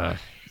future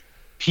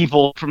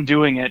people from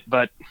doing it.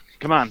 But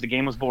come on, the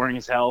game was boring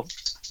as hell.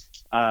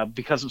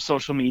 Because of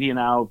social media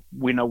now,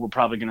 we know we're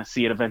probably going to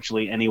see it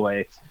eventually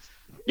anyway.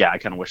 Yeah, I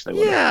kind of wish they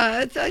would.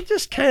 Yeah, I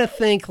just kind of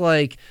think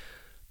like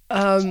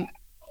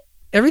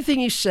everything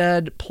you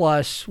said,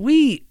 plus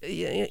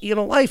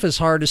life is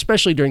hard,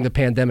 especially during the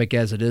pandemic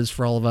as it is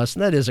for all of us,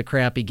 and that is a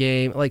crappy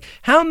game. Like,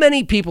 how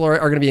many people are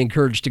going to be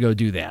encouraged to go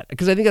do that?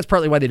 Because I think that's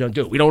partly why they don't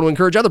do it. We don't want to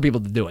encourage other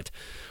people to do it.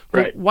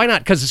 Right. Well, why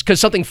not? Because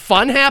something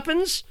fun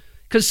happens?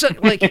 Because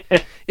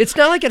it's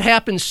not like it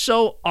happens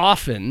so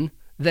often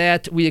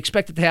that we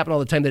expect it to happen all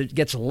the time that it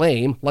gets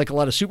lame, like a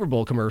lot of Super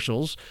Bowl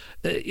commercials.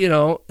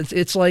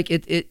 It's like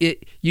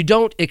it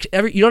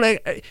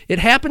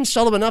happens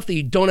seldom enough that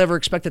you don't ever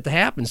expect it to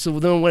happen. So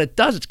then when it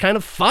does, it's kind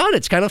of fun.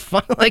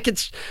 Like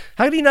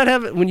how do you not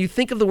have it when you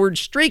think of the word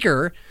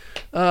streaker?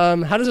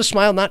 How does a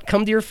smile not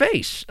come to your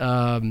face?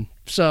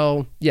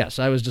 So yes,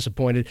 I was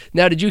disappointed.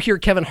 Now, did you hear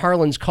Kevin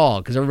Harlan's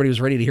call? Because everybody was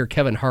ready to hear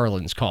Kevin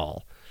Harlan's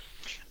call.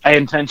 I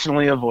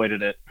intentionally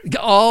avoided it.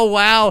 Oh,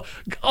 wow.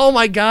 Oh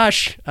my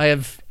gosh. I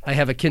have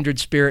a kindred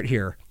spirit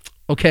here.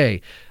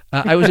 Okay.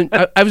 I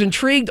was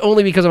intrigued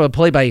only because I'm a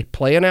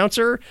play-by-play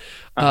announcer.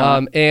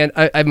 And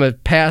I'm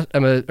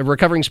a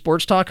recovering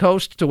sports talk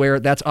host, to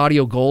where that's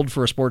audio gold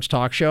for a sports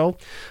talk show.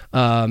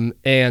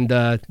 And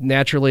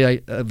naturally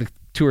the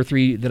two or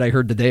three that I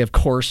heard today, of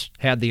course,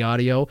 had the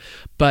audio,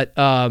 but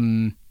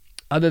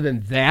other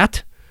than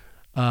that,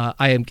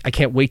 I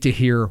can't wait to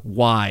hear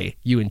why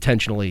you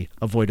intentionally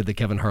avoided the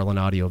Kevin Harlan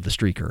audio of the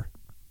streaker.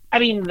 I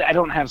mean, I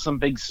don't have some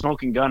big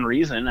smoking gun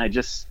reason.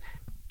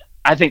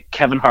 I think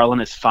Kevin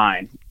Harlan is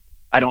fine.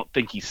 I don't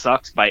think he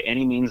sucks by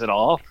any means at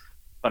all,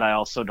 but I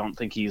also don't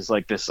think he's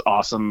like this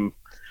awesome.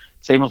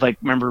 Same with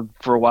remember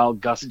for a while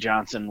Gus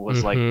Johnson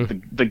was like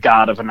the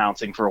god of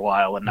announcing for a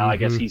while, and now I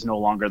guess he's no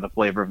longer the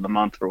flavor of the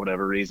month for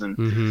whatever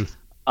reason.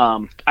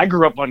 I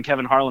grew up on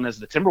Kevin Harlan as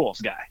the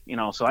Timberwolves guy,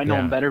 so I know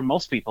him better than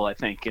most people, I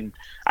think, and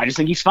I just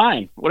think he's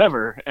fine,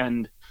 whatever.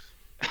 And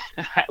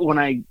when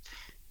I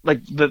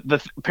like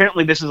the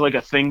apparently this is like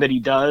a thing that he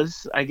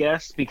does, I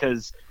guess,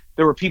 because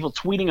there were people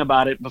tweeting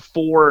about it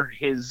before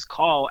his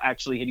call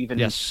actually had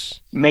even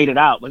made it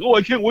out. Like, oh,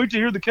 I can't wait to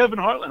hear the Kevin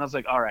Harlan. I was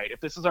like, all right, if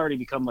this has already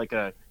become like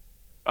a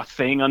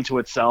thing unto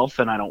itself,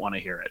 then I don't want to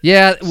hear it.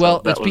 Yeah,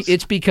 well,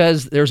 it's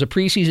because there's a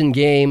preseason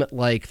game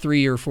like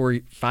 3 or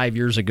 5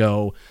 years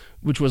ago,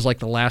 which was like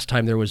the last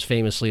time there was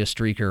famously a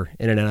streaker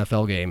in an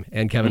NFL game,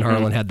 and Kevin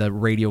Harlan had the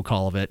radio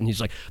call of it, and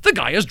he's like, the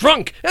guy is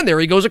drunk, and there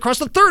he goes across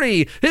the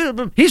 30.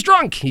 He's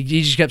drunk. He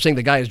just kept saying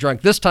the guy is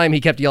drunk. This time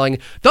he kept yelling,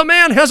 the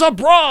man has a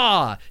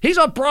bra. He's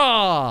a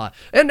bra,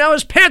 and now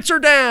his pants are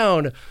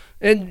down.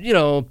 And, you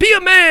know, be a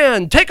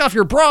man, take off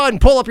your bra and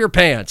pull up your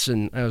pants.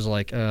 And I was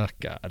like, oh,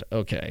 God,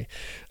 okay.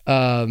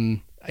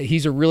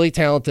 He's a really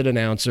talented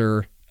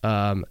announcer.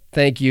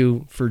 Thank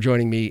you for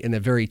joining me in a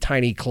very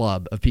tiny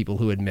club of people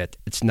who admit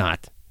he's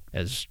not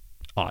as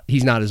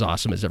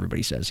awesome as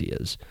everybody says he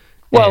is.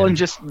 Well, and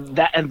just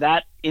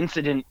that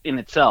incident in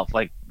itself,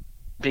 like,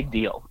 big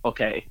deal.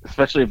 Okay.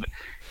 Especially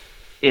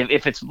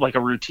if it's like a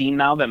routine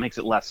now, that makes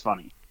it less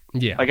funny.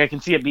 Yeah. Like, I can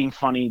see it being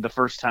funny the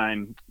first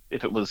time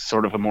if it was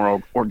sort of a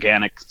more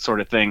organic sort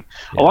of thing.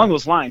 Yeah. Along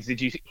those lines,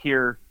 did you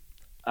hear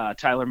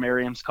Tyler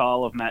Merriam's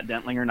call of Matt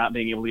Dentlinger not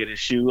being able to get his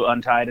shoe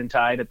untied and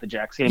tied at the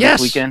Jacks game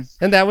this weekend?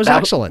 And that was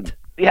excellent.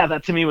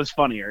 That to me was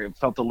funnier. It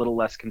felt a little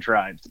less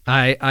contrived.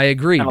 I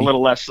agree. And a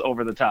little less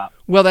over the top.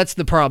 Well, that's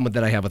the problem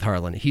that I have with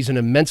Harlan. He's an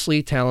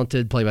immensely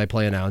talented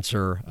play-by-play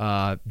announcer.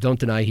 Don't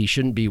deny he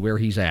shouldn't be where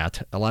he's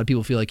at. A lot of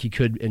people feel like he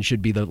could and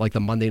should be the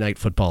Monday Night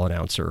Football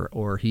announcer,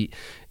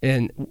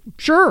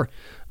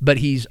 but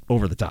he's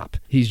over the top.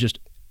 He's just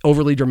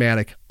overly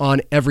dramatic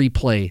on every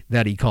play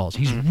that he calls.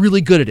 He's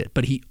really good at it,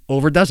 but he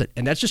overdoes it.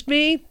 And that's just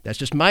me. That's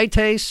just my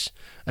taste.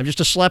 I'm just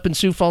a schlep in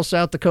Sioux Falls,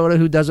 South Dakota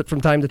who does it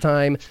from time to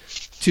time.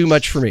 Too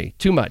much for me.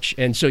 Too much.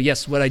 And so,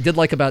 yes, what I did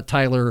like about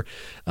Tyler,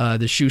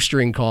 the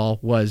shoestring call,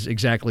 was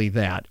exactly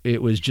that.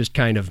 It was just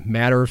kind of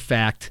matter of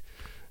fact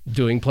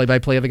doing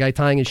play-by-play of a guy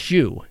tying his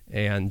shoe.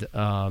 And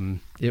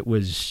it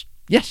was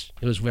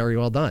very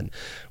well done,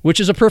 which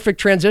is a perfect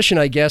transition,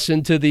 I guess,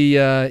 into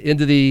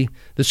the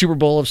Super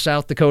Bowl of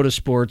South Dakota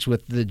sports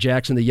with the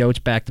Jacks and the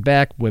Yotes back to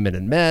back, women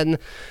and men.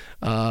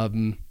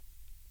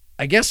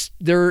 I guess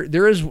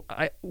there is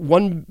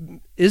one.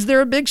 Is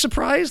there a big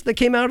surprise that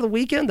came out of the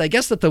weekend? I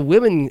guess that the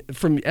women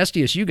from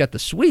SDSU got the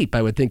sweep.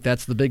 I would think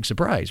that's the big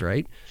surprise,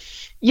 right?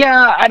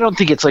 Yeah, I don't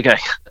think it's like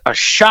a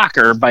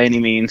shocker by any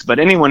means, but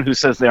anyone who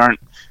says they aren't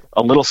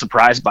a little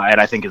surprised by it,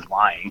 I think is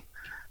lying.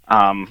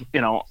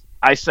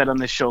 I said on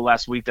this show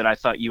last week that I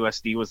thought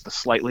USD was the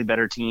slightly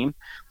better team.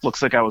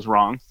 Looks like I was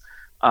wrong.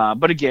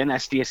 But again,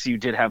 SDSU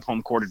did have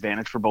home court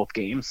advantage for both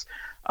games.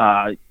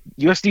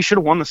 USD should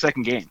have won the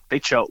second game. They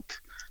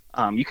choked.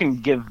 You can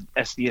give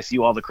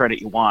SDSU all the credit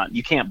you want.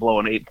 You can't blow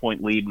an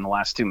 8-point lead in the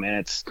last 2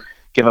 minutes,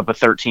 give up a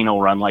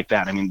 13-0 run like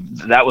that. I mean,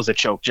 that was a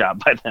choke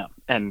job by them.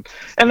 And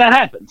that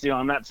happens.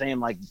 I'm not saying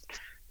like,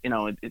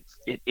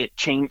 it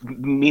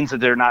means that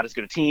they're not as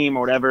good a team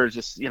or whatever. It's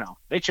just,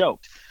 they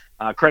choked.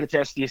 Credit to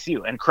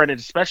SDSU, and credit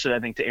especially, I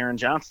think, to Aaron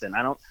Johnston.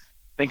 I don't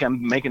think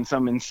I'm making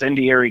some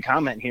incendiary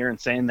comment here and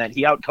saying that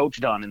he outcoached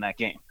Dunn in that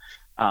game.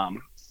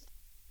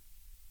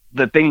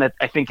 The thing that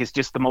I think is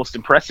just the most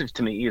impressive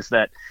to me is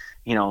that,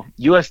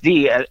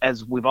 USD,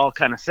 as we've all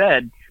kind of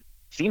said,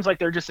 seems like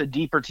they're just a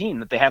deeper team,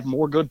 that they have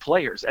more good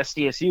players.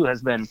 SDSU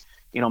has been,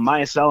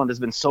 Maya Selland has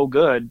been so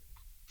good,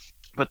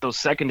 but those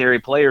secondary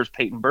players,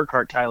 Peyton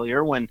Burkhart, Tyler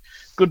Irwin,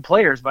 good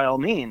players by all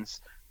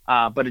means.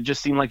 But it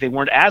just seemed like they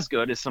weren't as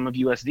good as some of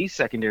USD's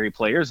secondary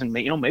players, and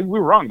maybe we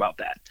were wrong about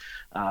that.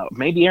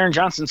 Maybe Aaron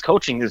Johnston's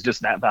coaching is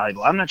just that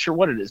valuable. I'm not sure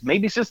what it is.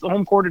 Maybe it's just the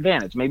home court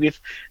advantage. Maybe if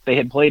they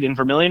had played in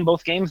Vermillion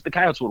both games, the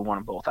Coyotes would have won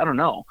them both. I don't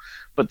know.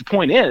 But the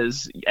point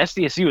is,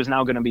 SDSU is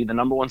now going to be the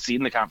number one seed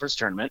in the conference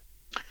tournament.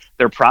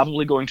 They're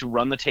probably going to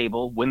run the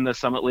table, win the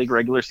Summit League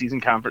regular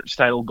season conference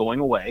title going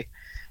away.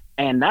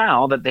 And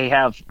now that they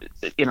have,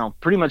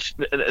 pretty much,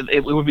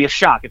 it would be a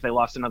shock if they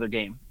lost another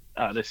game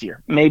this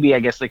year. Maybe I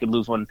guess they could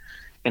lose one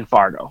in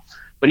Fargo.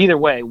 But either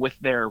way, with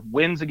their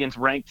wins against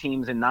ranked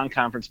teams in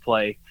non-conference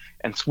play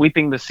and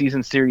sweeping the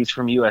season series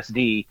from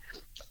USD,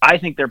 I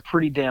think they're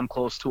pretty damn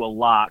close to a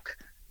lock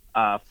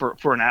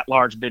for an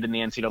at-large bid in the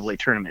NCAA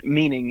tournament.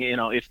 Meaning,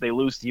 if they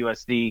lose to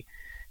USD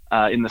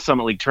in the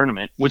Summit League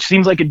tournament, which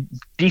seems like a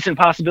decent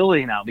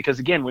possibility now, because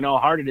again, we know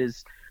how hard it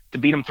is to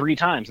beat them 3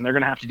 times, and they're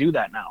going to have to do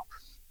that now.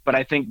 But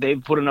I think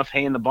they've put enough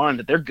hay in the barn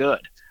that they're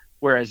good.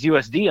 Whereas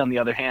USD, on the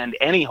other hand,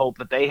 any hope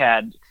that they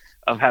had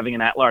of having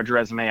an at-large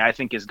resume, I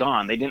think, is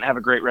gone. They didn't have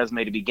a great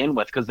resume to begin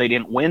with because they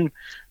didn't win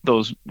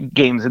those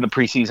games in the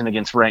preseason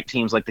against ranked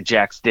teams like the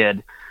Jacks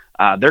did.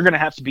 They're going to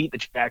have to beat the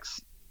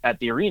Jacks at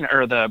the arena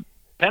or the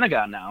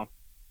Pentagon now.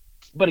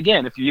 But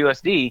again, if you're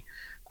USD,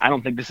 I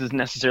don't think this is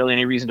necessarily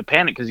any reason to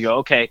panic because you go,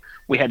 okay,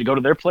 we had to go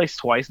to their place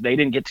twice. They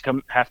didn't get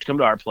to have to come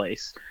to our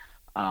place.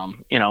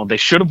 They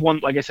should have won.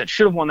 Like I said,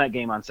 should have won that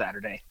game on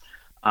Saturday.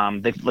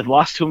 They've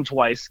lost to them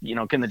twice.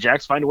 Can the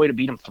Jacks find a way to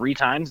beat them 3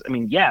 times? I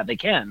mean, yeah, they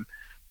can.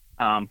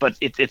 But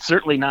it's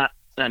certainly not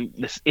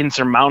this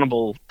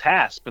insurmountable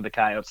task for the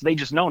Coyotes. They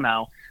just know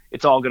now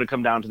it's all going to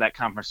come down to that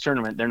conference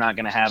tournament. They're not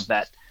going to have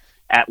that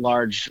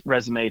at-large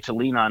resume to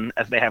lean on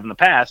as they have in the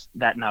past.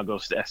 That now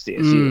goes to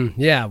SDSU.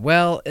 Yeah,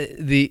 well,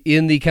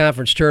 in the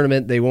conference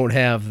tournament, they won't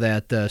have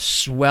that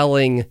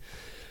swelling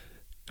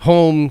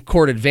home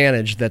court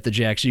advantage that the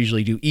Jacks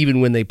usually do,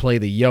 even when they play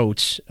the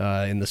Yotes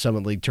in the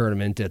Summit League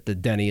tournament at the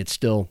Denny. It's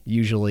still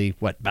usually,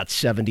 about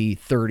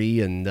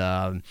 70-30, and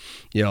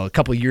a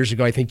couple of years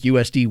ago, I think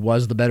USD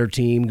was the better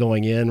team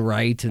going in,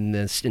 right?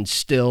 And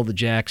still the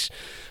Jacks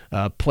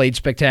played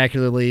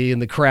spectacularly,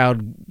 and the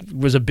crowd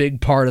was a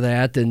big part of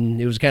that, and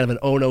it was kind of an,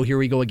 oh no, here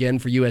we go again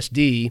for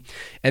USD.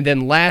 And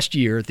then last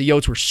year, the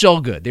Yotes were so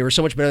good. They were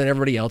so much better than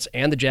everybody else,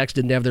 and the Jacks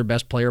didn't have their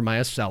best player,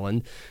 Maya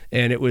Selland,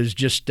 and it was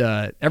just,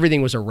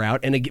 everything was a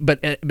rout.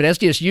 But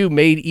SDSU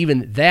made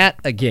even that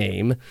a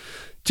game,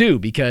 too,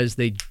 because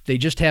they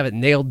just have it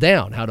nailed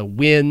down, how to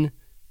win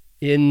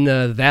in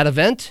that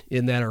event,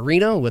 in that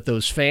arena, with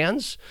those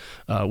fans,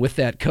 with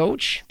that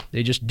coach.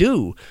 They just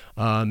do.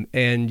 And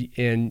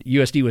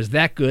USD was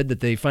that good that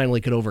they finally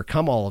could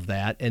overcome all of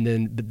that. And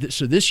then,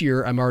 so this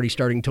year, I'm already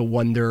starting to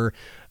wonder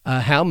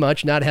how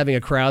much not having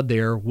a crowd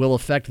there will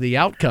affect the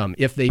outcome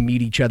if they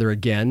meet each other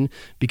again.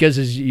 Because,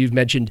 as you've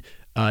mentioned,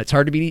 it's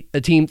hard to beat a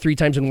team 3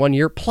 times in 1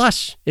 year.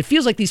 Plus, it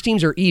feels like these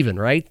teams are even,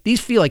 right?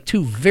 These feel like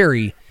two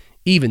very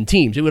even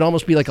teams. It would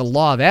almost be like a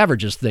law of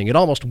averages thing. It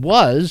almost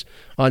was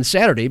on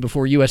Saturday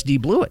before USD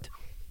blew it.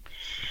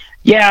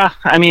 Yeah,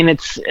 I mean,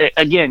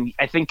 again,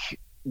 I think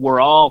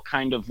we're all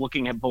kind of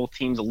looking at both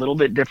teams a little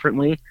bit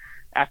differently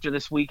after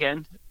this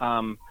weekend.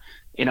 Like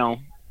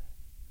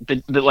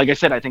I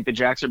said, I think the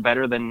Jacks are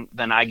better than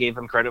I gave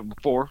them credit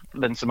for,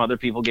 than some other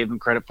people gave them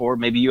credit for.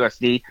 Maybe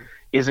USD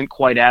isn't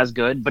quite as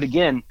good. But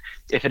again,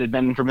 if it had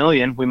been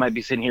Vermillion, we might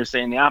be sitting here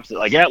saying the opposite.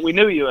 Like, yeah, we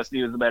knew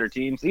USD was the better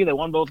team. See, they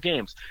won both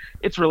games.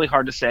 It's really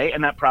hard to say,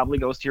 and that probably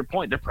goes to your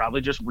point. They're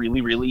probably just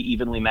really, really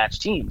evenly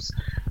matched teams.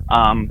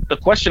 The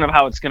question of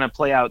how it's going to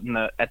play out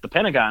at the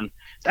Pentagon,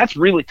 that's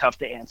really tough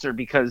to answer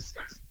because,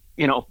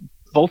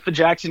 both the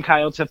Jacks and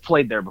Coyotes have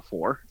played there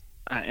before,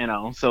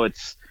 so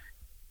it's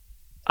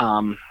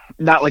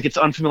not like it's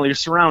unfamiliar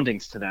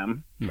surroundings to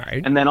them.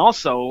 Right. And then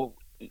also,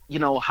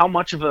 how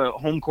much of a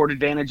home court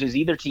advantage is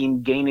either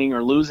team gaining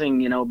or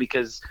losing,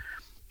 because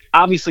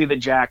obviously the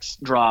Jacks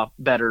draw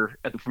better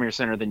at the Premier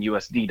Center than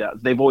USD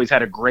does. They've always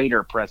had a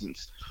greater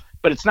presence,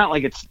 but it's not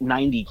like it's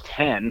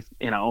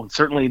 90-10,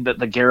 certainly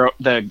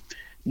the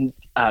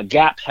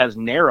gap has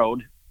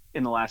narrowed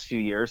in the last few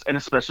years, and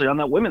especially on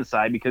that women's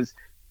side, because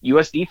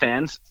USD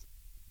fans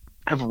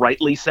have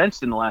rightly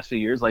sensed in the last few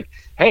years, like,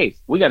 hey,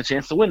 we got a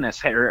chance to win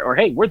this, or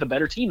hey, we're the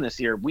better team this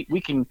year.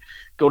 We can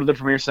go to the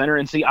Premier Center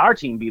and see our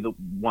team be the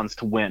ones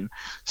to win.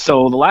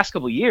 So the last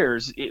couple of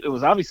years, it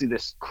was obviously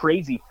this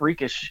crazy,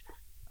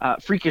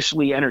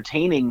 freakishly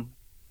entertaining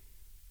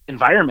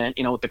environment,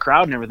 with the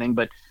crowd and everything.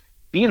 But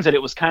being that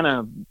it was kind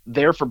of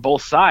there for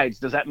both sides,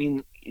 does that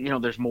mean,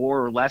 there's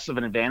more or less of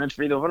an advantage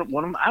for either one of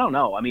them? I don't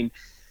know. I mean,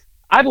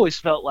 I've always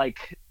felt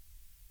like,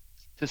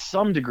 to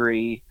some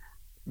degree,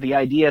 the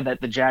idea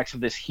that the Jacks have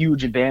this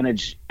huge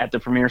advantage at the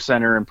Premier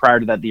Center and prior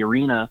to that the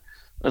arena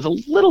was a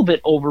little bit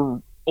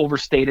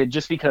overstated,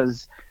 just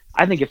because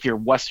I think if you're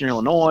Western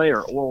Illinois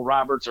or Oral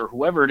Roberts or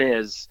whoever it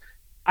is,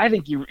 I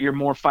think you're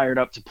more fired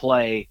up to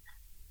play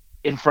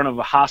in front of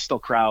a hostile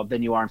crowd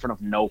than you are in front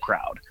of no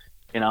crowd.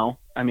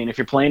 I mean, if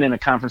you're playing in a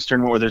conference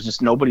tournament where there's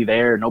just nobody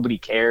there, nobody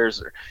cares,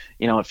 or,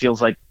 it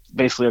feels like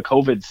basically a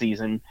COVID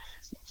season,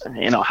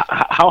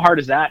 how hard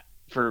is that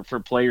for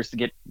players to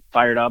get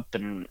fired up?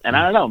 And I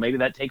don't know, maybe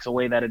that takes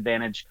away that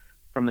advantage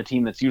from the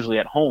team that's usually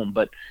at home.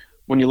 But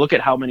when you look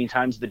at how many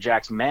times the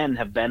Jacks men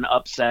have been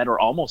upset or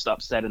almost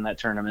upset in that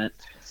tournament,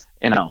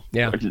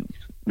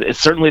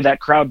 certainly that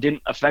crowd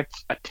didn't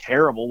affect a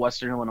terrible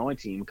Western Illinois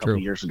team a couple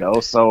of years ago.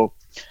 So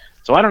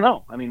I don't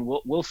know. I mean,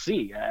 we'll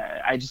see.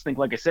 I just think,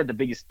 like I said, the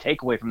biggest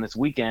takeaway from this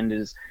weekend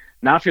is,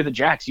 now if you're the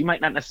Jacks, you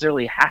might not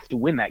necessarily have to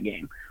win that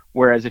game.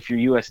 Whereas if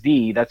you're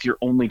USD, that's your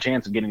only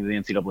chance of getting to the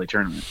NCAA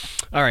tournament.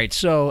 All right,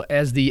 so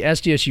as the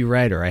SDSU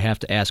writer, I have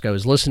to ask, I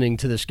was listening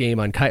to this game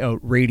on Coyote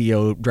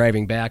Radio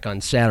driving back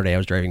on Saturday. I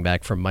was driving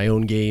back from my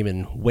own game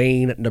in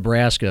Wayne,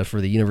 Nebraska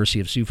for the University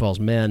of Sioux Falls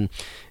men,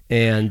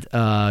 and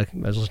I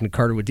was listening to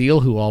Carter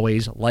Waddell, who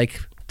always, like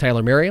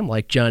Tyler Merriam,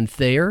 like John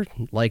Thayer,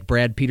 like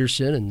Brad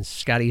Peterson and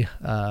Scotty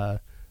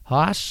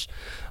Haas,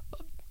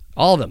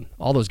 all of them,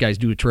 all those guys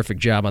do a terrific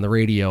job on the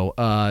radio.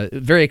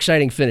 Very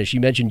exciting finish. You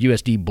mentioned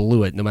USD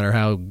blew it, no matter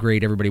how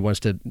great everybody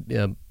wants to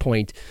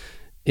point,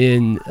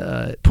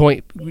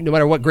 no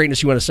matter what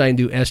greatness you want to assign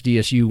to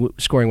SDSU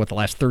scoring the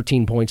last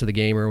 13 points of the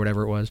game or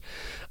whatever it was.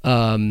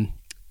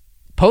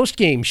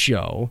 Post-game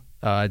show,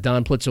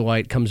 Don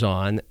Plitzowite comes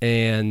on,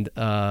 and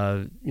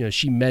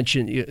she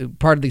mentioned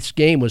part of this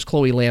game was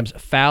Chloe Lamb's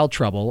foul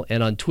trouble,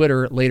 and on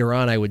Twitter later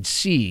on I would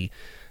see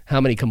how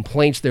many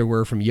complaints there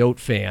were from Yote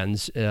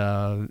fans,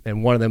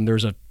 and one of them,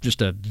 there's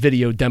just a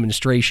video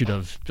demonstration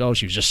of,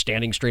 she was just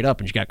standing straight up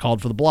and she got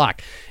called for the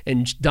block.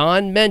 And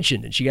Dawn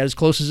mentioned, and she got as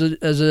close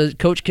as a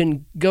coach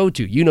can go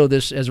to. You know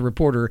this as a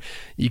reporter.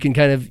 You can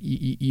kind of,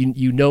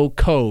 you know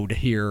code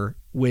here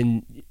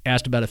when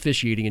asked about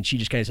officiating, and she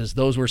just kind of says,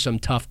 those were some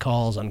tough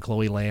calls on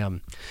Chloe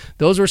Lamb.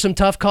 Those were some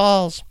tough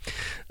calls.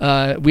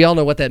 We all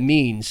know what that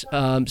means.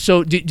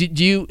 So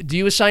do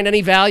you assign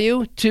any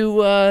value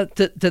to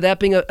that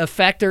being a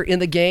factor in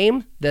the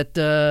game,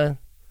 that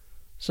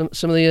some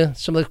of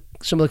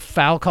the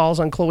foul calls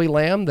on Chloe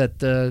Lamb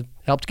that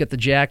helped get the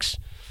Jacks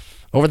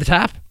over the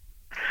top?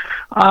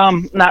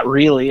 Not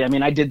really. I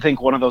mean, I did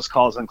think one of those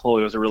calls on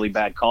Chloe was a really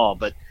bad call,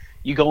 but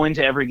you go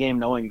into every game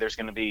knowing there's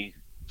going to be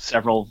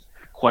several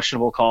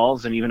questionable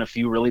calls and even a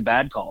few really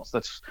bad calls.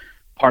 That's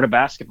part of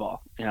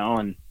basketball,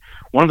 and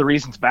one of the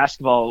reasons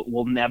basketball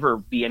will never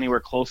be anywhere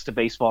close to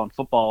baseball and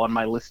football on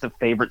my list of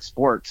favorite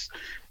sports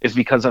is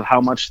because of how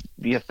much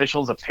the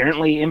officials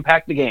apparently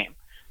impact the game.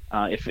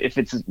 If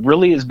it's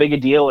really as big a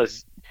deal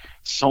as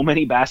so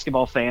many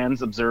basketball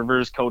fans,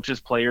 observers, coaches,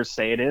 players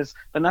say it is,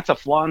 then that's a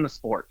flaw in the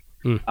sport.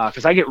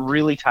 Because I get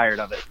really tired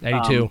of it.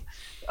 I do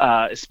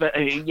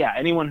too.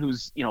 Anyone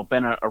who's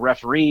been a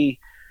referee,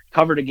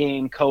 covered a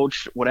game,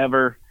 coach,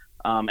 whatever.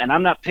 And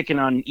I'm not picking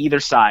on either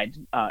side.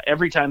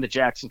 Every time the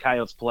Jacks and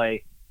Coyotes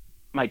play,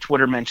 my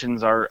Twitter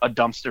mentions are a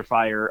dumpster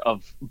fire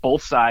of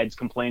both sides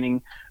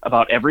complaining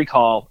about every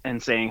call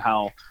and saying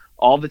how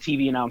all the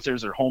TV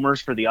announcers are homers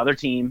for the other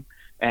team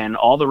and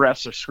all the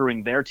refs are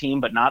screwing their team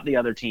but not the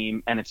other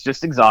team. And it's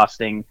just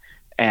exhausting.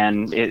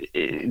 And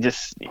it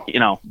just,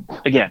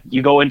 again,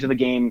 you go into the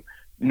game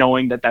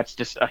knowing that that's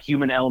just a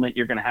human element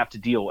you're going to have to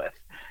deal with.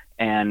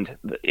 And,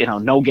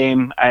 no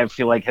game I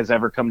feel like has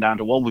ever come down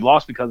to, well, we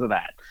lost because of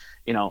that.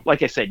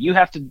 Like I said, you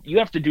have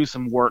to do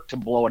some work to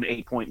blow an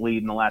 8-point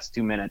lead in the last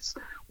 2 minutes,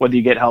 whether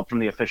you get help from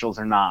the officials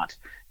or not.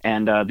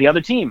 And the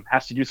other team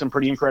has to do some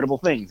pretty incredible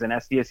things. And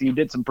SDSU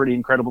did some pretty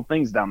incredible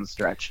things down the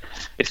stretch.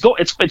 It's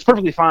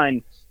perfectly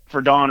fine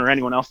for Dawn or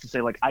anyone else to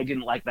say, like, I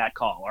didn't like that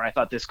call, or I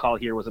thought this call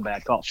here was a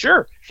bad call.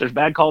 Sure, there's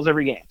bad calls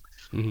every game.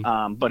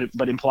 Mm-hmm.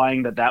 But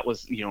implying that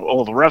was, the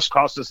refs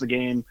cost us the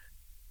game,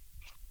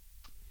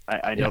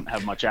 I don't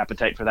have much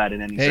appetite for that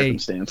in any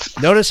circumstance.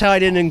 Notice how I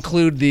didn't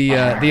include the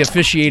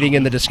officiating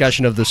in the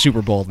discussion of the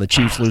Super Bowl and the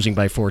Chiefs losing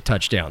by 4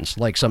 touchdowns,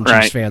 like some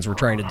Chiefs fans were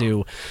trying to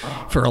do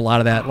for a lot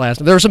of that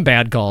last. There were some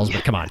bad calls,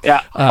 but come on.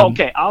 Yeah.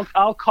 Okay.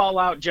 I'll call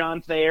out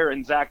John Thayer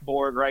and Zach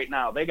Borg right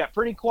now. They got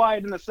pretty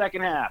quiet in the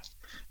second half.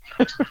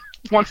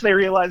 Once they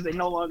realized they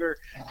no longer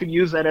could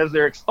use that as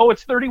their it's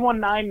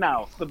 31-9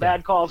 now. The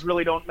bad calls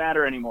really don't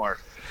matter anymore.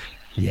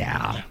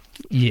 Yeah.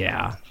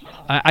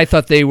 I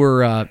thought they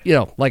were,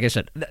 like I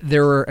said,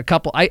 there were a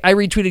couple. I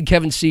retweeted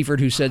Kevin Seifert,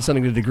 who said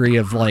something to the degree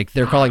of, like,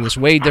 they're calling this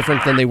way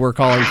different than they were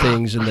calling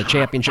things in the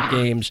championship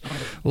games,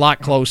 a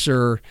lot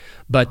closer.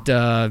 But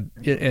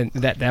and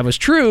that was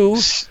true.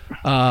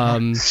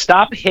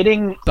 Stop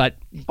hitting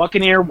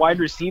Buccaneer wide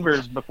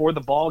receivers before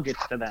the ball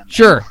gets to them.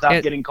 Sure.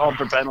 Stop getting called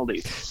for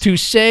penalties. To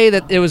say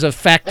that it was a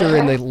factor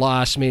in the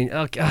loss,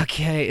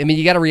 okay. I mean,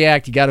 you got to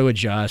react. You got to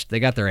adjust. They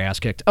got their ass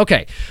kicked.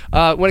 Okay.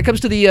 When it comes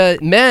to the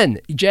men,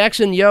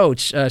 Jackson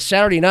Yotes,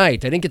 Saturday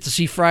night. I didn't get to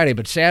see Friday,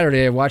 but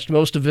Saturday I watched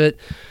most of it.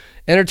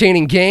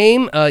 Entertaining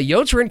game.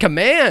 Yotes were in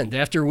command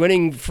after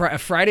winning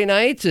Friday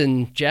night,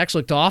 and Jacks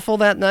looked awful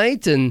that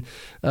night, and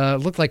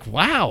looked like,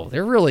 wow,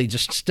 they're really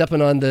just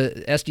stepping on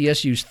the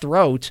SDSU's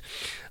throat.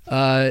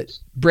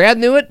 Brad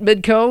Newitt,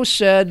 Midco,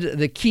 said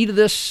the key to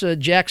this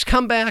Jacks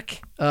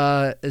comeback,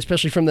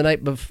 especially from the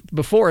night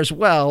before as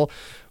well,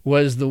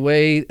 was the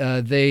way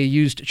they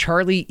used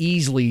Charlie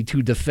Easley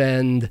to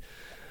defend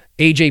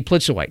AJ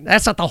Plitzowite.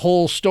 That's not the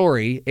whole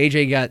story.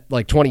 AJ got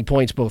like 20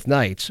 points both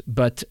nights,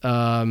 but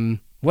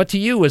what to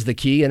you was the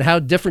key, and how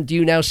different do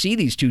you now see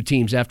these two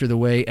teams after the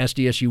way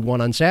SDSU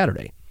won on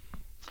Saturday?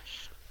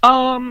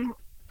 I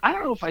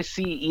don't know if I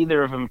see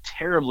either of them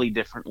terribly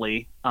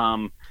differently.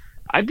 I'm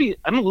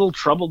a little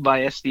troubled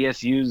by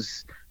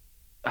SDSU's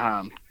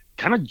kind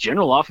of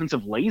general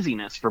offensive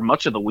laziness for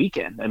much of the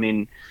weekend. I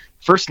mean,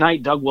 first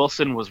night Doug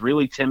Wilson was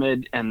really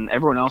timid, and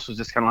everyone else was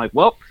just kind of like,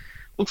 well,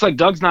 looks like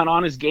Doug's not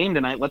on his game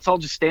tonight. Let's all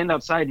just stand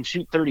outside and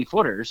shoot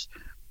 30-footers.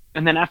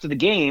 And then after the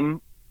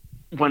game,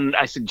 when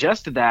I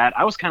suggested that,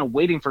 I was kind of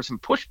waiting for some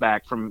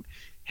pushback from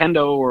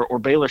Hendo or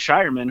Baylor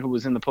Shireman, who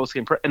was in the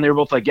postgame, and they were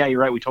both like, yeah, you're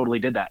right, we totally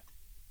did that.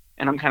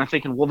 And I'm kind of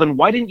thinking, well, then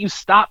why didn't you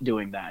stop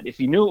doing that? If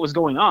you knew it was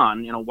going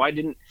on, why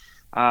didn't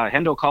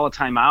Hendo call a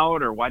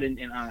timeout, or why didn't,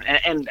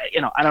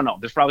 I don't know.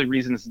 There's probably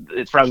reasons.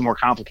 It's probably more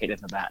complicated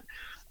than that.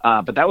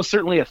 But that was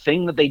certainly a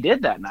thing that they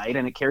did that night,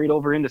 and it carried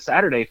over into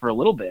Saturday for a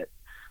little bit.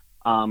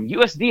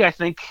 USD, I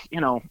think,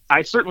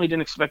 I certainly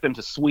didn't expect them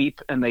to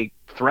sweep, and they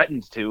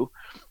threatened to.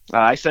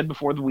 I said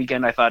before the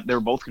weekend I thought they were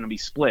both going to be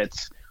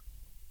splits.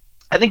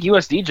 I think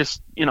USD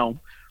just,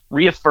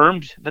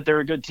 reaffirmed that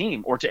they're a good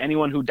team, or to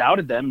anyone who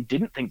doubted them,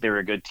 didn't think they were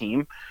a good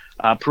team,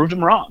 proved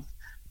them wrong.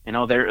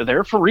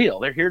 They're for real.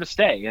 They're here to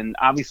stay. And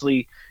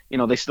obviously,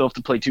 they still have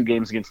to play 2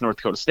 games against North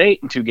Dakota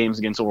State and 2 games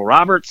against Oral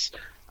Roberts.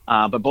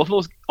 But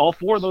all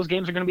four of those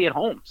games are going to be at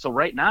home. So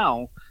right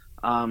now,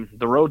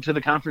 the road to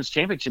the conference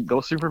championship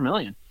goes Super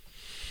Million.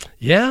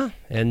 Yeah,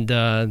 and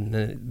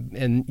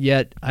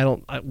yet I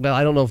don't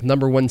know if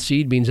number one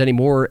seed means any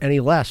more or any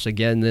less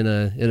again in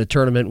a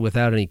tournament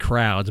without any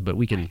crowds, but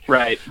we can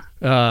right.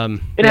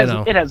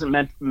 It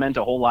hasn't meant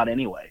a whole lot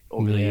anyway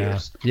over the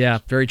years. Yeah,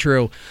 very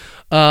true.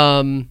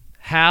 I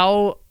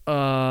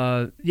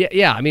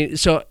mean,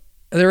 so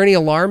are there any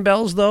alarm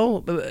bells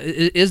though?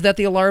 Is that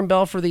the alarm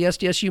bell for the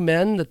SDSU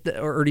men,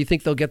 or do you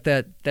think they'll get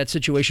that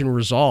situation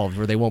resolved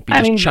where they won't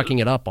be chucking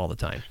it up all the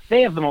time?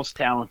 They have the most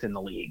talent in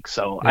the league,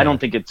 so I don't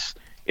think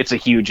it's a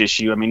huge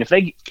issue. I mean, if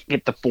they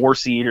get the 4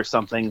 seed or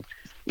something,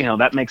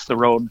 that makes the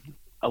road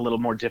a little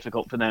more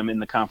difficult for them in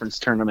the conference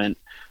tournament.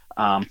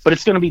 But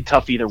it's going to be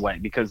tough either way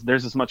because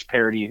there's as much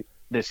parity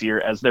this year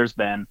as there's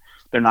been.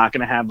 They're not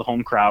going to have the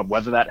home crowd,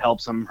 whether that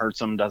helps them, hurts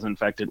them, doesn't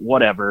affect it,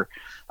 whatever.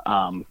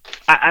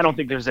 I don't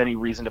think there's any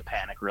reason to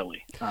panic,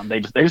 really. They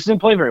just didn't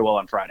play very well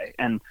on Friday.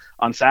 And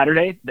on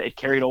Saturday, it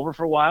carried over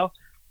for a while,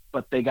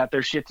 but they got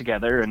their shit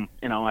together. And,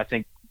 I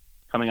think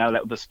coming out of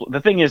that with the split, the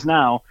thing is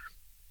now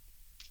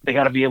they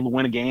got to be able to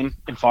win a game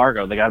in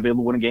Fargo. They got to be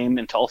able to win a game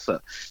in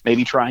Tulsa.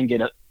 Maybe try and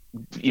get a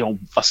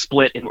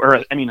split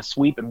a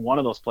sweep in one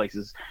of those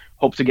places.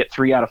 Hope to get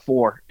 3 out of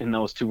 4 in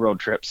those 2 road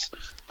trips.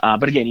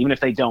 But again, even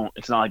if they don't,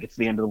 it's not like it's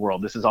the end of the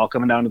world. This is all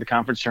coming down to the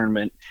conference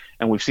tournament,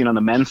 and we've seen on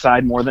the men's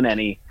side more than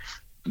any,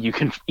 you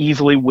can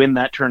easily win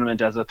that tournament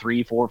as a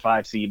 3, 4,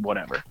 5 seed,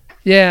 whatever.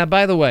 Yeah,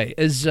 by the way,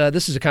 this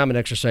is a common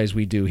exercise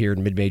we do here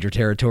in mid-major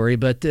territory,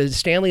 but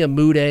Stanley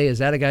Amude, is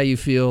that a guy you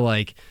feel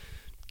like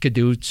could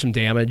do some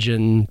damage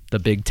in the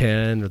Big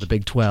 10 or the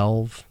Big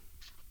 12?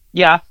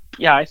 Yeah,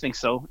 I think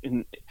so.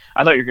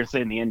 I thought you were going to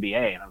say in the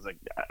NBA, and I was like,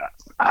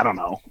 I don't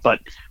know.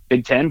 But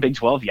Big 10, Big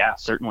 12, yeah,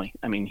 certainly.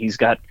 I mean, he's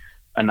got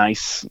a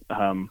nice,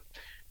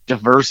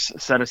 diverse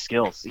set of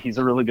skills. He's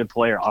a really good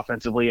player,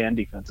 offensively and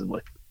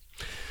defensively.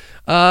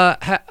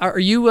 Are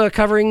you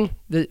covering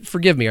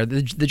forgive me,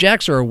 the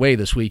Jacks are away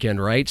this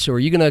weekend, right? So are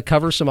you going to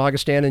cover some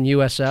Augustana and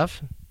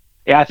USF?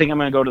 Yeah, I think I'm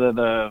going to go to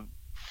the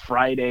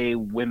Friday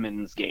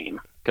women's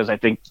game because I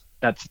think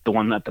that's the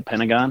one at the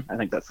Pentagon. I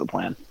think that's the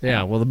plan.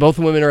 Yeah, well, both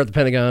the women are at the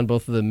Pentagon,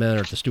 both of the men are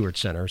at the Stewart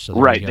Center. So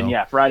right, then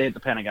yeah, Friday at the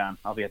Pentagon.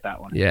 I'll be at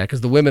that one. Yeah,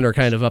 because the women are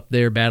kind of up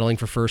there battling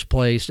for first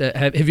place.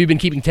 Have you been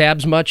keeping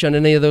tabs much on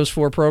any of those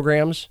 4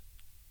 programs?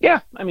 Yeah,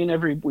 I mean,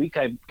 every week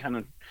I kind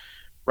of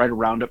write a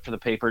roundup for the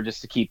paper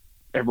just to keep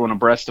everyone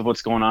abreast of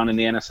what's going on in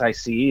the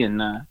NSIC.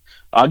 And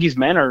Augie's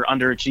men are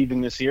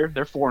underachieving this year.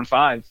 They're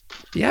 4-5.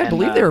 Yeah, I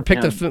believe they were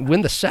picked to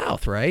win the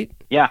South, right?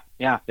 Yeah,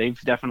 they've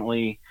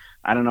definitely.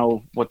 I don't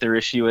know what their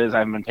issue is. I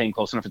haven't been paying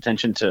close enough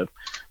attention to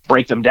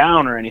break them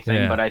down or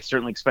anything, but I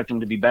certainly expect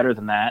them to be better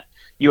than that.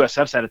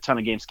 USF's had a ton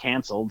of games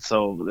canceled,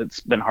 so it's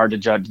been hard to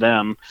judge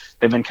them.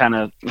 They've been kind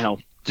of,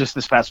 just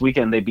this past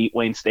weekend, they beat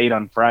Wayne State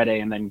on Friday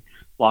and then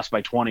lost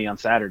by 20 on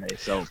Saturday.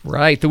 So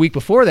right, the week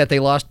before that,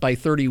 they lost by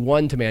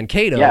 31 to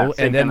Mankato,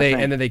 and then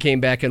they came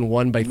back and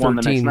won by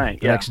 13 the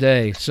next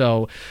day.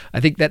 So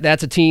I think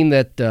that's a team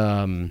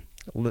that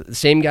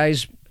same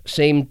guys,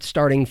 same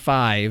starting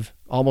 5.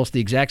 Almost the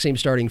exact same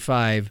starting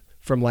 5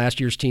 from last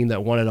year's team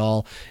that won it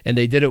all, and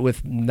they did it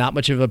with not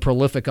much of a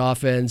prolific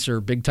offense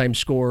or big-time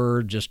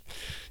scorer, just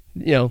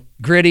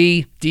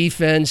gritty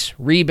defense,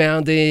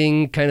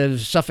 rebounding, kind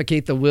of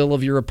suffocate the will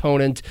of your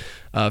opponent,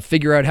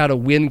 figure out how to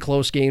win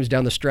close games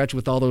down the stretch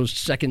with all those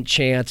second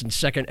chance and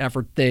second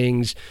effort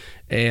things.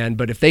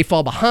 But if they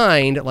fall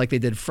behind like they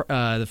did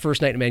the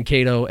first night in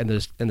Mankato and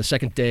the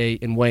second day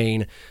in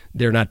Wayne,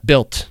 they're not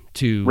built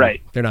to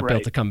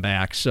built to come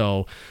back.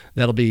 So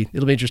it'll be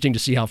interesting to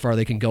see how far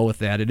they can go with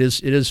that. It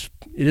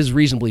is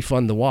reasonably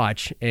fun to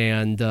watch,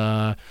 and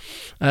I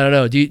don't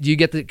know. Do you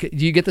get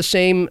the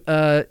same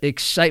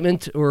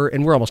excitement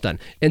and we're almost done,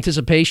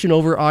 anticipation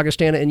over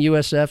Augustana and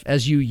USF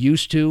as you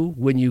used to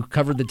when you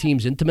covered the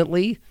teams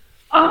intimately?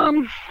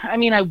 I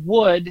mean, I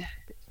would,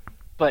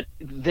 but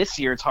this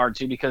year it's hard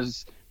to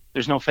because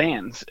there's no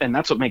fans, and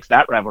that's what makes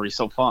that rivalry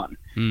so fun.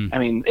 I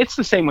mean, it's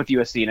the same with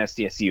USC and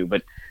SDSU,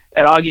 but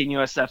at Augie and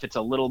USF, it's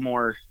a little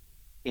more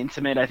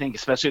intimate, I think,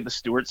 especially at the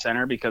Stewart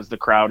Center because the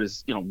crowd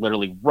is,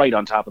 literally right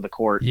on top of the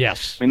court.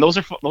 Yes. I mean, those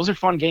are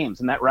fun games,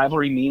 and that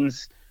rivalry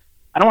means,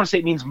 I don't want to say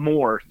it means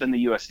more than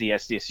the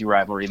USD-SDSU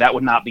rivalry. That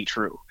would not be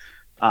true.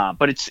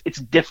 But it's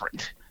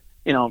different.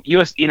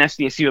 USD and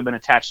SDSU have been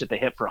attached at the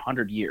hip for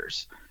 100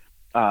 years.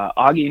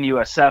 Augie and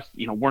USF,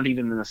 weren't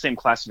even in the same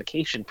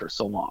classification for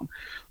so long.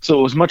 So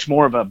it was much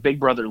more of a big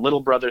brother,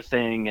 little brother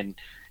thing. And,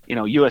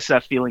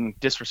 USF feeling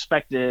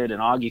disrespected and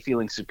Augie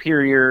feeling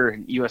superior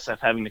and USF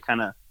having to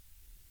kind of,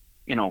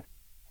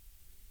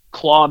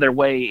 claw their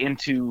way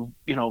into,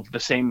 the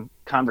same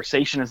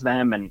conversation as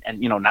them. And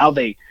now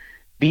they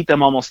beat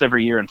them almost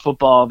every year in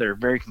football. They're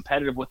very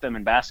competitive with them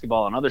in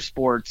basketball and other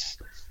sports.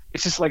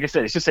 It's just, like I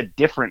said, it's just a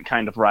different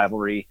kind of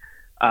rivalry,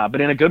 but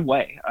in a good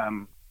way.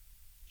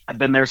 I've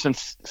been there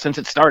since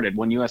it started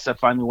when USF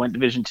finally went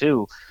Division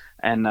II,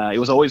 and it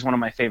was always one of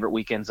my favorite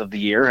weekends of the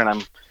year. And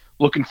I'm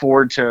looking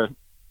forward to,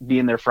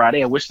 being there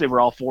Friday. I wish they were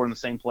all 4 in the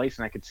same place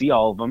and I could see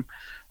all of them.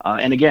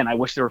 And again, I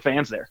wish there were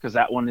fans there, because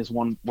that one is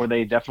one where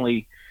they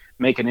definitely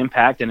make an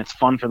impact, and it's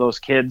fun for those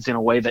kids in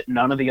a way that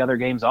none of the other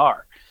games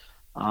are.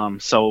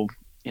 So,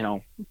 you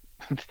know,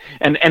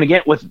 and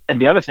again,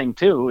 and the other thing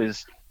too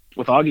is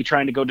with Augie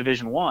trying to go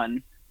Division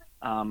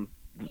I,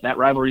 that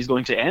rivalry is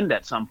going to end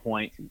at some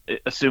point,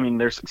 assuming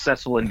they're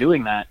successful in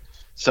doing that.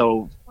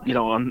 So, you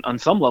know, on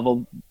some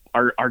level,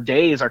 our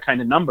days are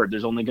kind of numbered.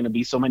 There's only going to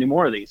be so many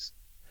more of these.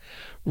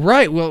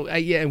 Right. Well,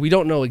 yeah, we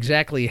don't know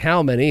exactly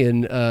how many,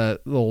 and a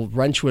little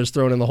wrench was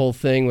thrown in the whole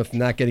thing with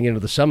not getting into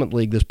the Summit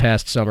League this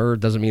past summer.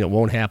 Doesn't mean it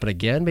won't happen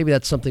again. Maybe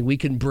that's something we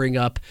can bring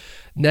up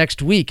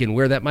next week, and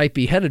where that might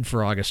be headed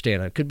for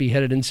Augustana. It could be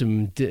headed in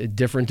some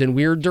different and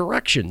weird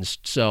directions.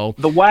 So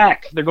the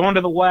WAC, they're going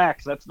to the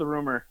WAC. That's the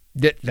rumor.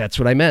 That's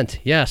what I meant.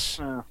 Yes.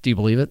 Do you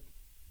believe it?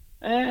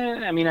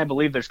 I mean, I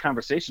believe there's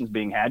conversations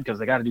being had, because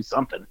they got to do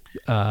something,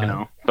 you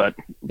know. But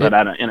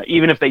I don't. You know,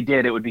 even if they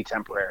did, it would be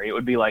temporary. It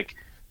would be like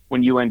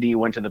when UND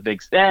went to the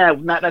Big Sky.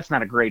 That's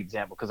not a great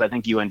example, because I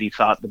think UND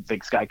thought the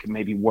Big Sky could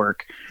maybe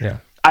work. Yeah.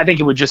 I think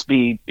it would just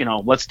be, you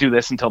know, let's do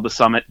this until the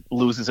Summit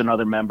loses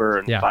another member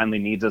and finally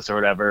needs us or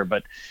whatever.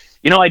 But,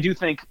 you know, I do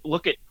think,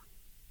 look at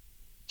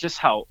just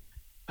how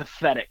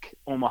pathetic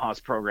Omaha's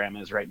program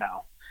is right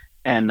now.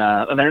 And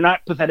they're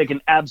not pathetic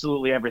in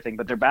absolutely everything,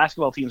 but their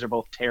basketball teams are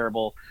both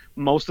terrible.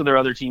 Most of their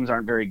other teams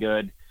aren't very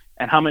good.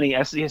 And how many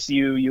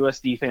SCSU,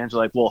 USD fans are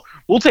like, well,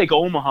 we'll take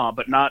Omaha,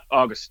 but not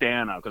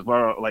Augustana, because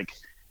we're like,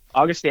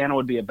 Augustana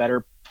would be a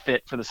better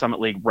fit for the Summit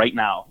League right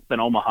now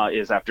than Omaha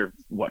is after,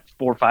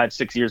 4, 5,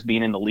 6 years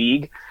being in the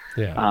league.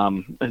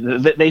 Yeah.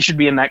 They should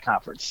be in that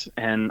conference.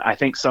 And I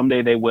think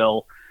someday they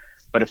will.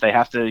 But if they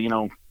have to, you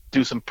know,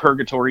 do some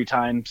purgatory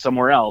time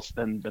somewhere else,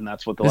 then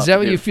that's what they'll have to do. Is that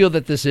what you feel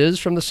that this is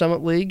from the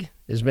Summit League?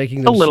 Is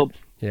making them a little,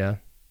 yeah,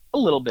 a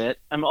little bit.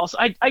 I'm also,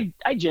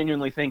 I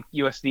genuinely think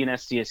USD and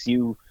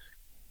SCSU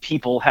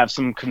people have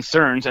some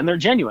concerns, and they're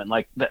genuine.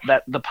 Like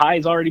that the pie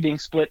is already being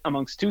split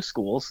amongst 2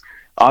 schools.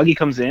 Augie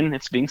comes in,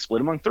 it's being split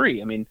among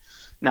 3. I mean,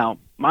 now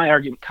my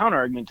counter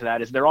argument to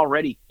that is you're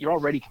already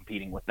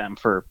competing with them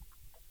for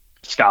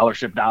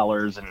scholarship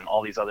dollars and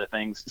all these other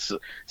things,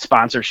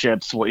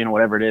 sponsorships, you know,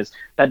 whatever it is.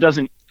 That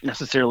doesn't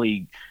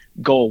necessarily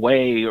go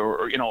away,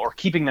 or you know, or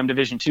keeping them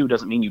Division II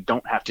doesn't mean you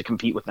don't have to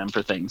compete with them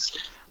for things.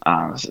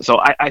 So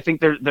I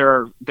think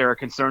there are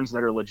concerns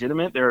that are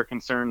legitimate. There are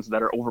concerns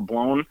that are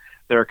overblown.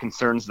 There are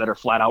concerns that are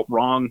flat out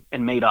wrong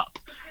and made up.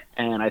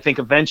 And I think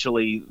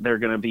eventually they're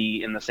going to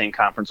be in the same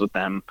conference with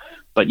them.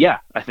 But yeah,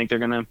 I think they're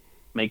going to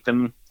make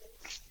them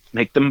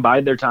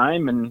bide their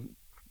time, and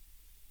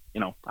you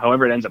know,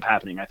 however it ends up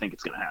happening, I think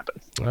it's going to happen.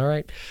 All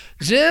right.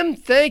 Zim,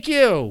 thank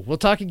you. We'll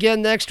talk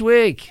again next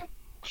week.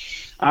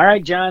 All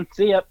right, John.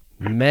 See ya.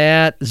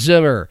 Matt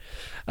Zimmer.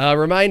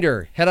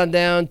 Reminder, head on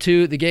down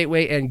to the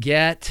Gateway and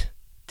get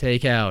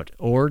takeout,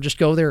 or just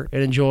go there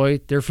and enjoy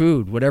their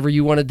food, whatever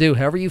you want to do,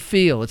 however you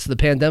feel. It's the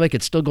pandemic.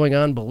 It's still going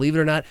on. Believe it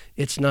or not,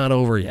 it's not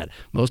over yet.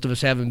 Most of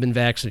us haven't been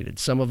vaccinated.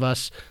 Some of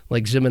us,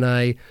 like Zim and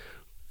I,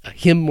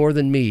 him more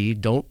than me,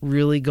 don't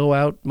really go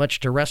out much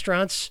to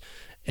restaurants.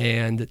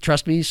 And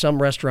trust me,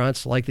 some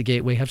restaurants like the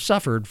Gateway have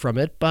suffered from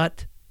it.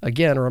 But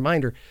again, a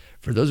reminder,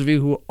 for those of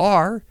you who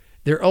are,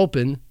 they're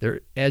open.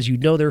 As you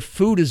know, their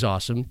food is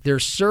awesome. Their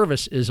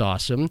service is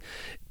awesome.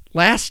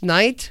 Last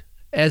night,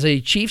 as a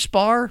Chiefs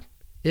bar,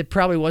 it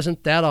probably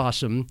wasn't that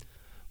awesome.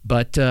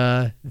 But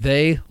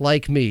they,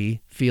 like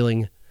me,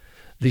 feeling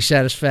the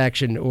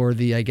satisfaction or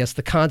the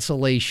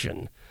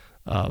consolation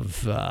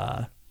of,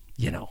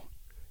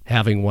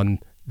 having won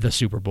the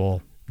Super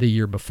Bowl the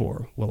year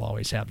before. We'll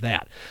always have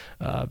that.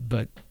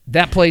 But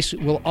that place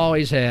will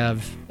always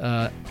have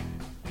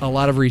a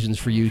lot of reasons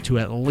for you to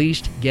at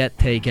least get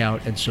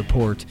takeout and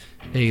support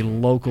a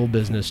local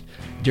business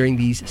during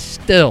these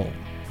still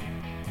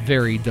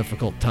very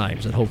difficult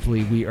times that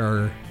hopefully we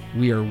are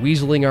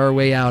weaseling our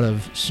way out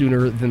of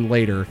sooner than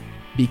later,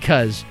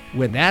 because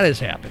when that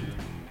has happened,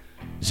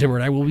 Zimmer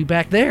and I will be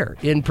back there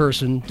in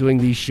person doing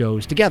these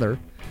shows together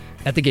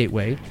at the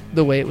Gateway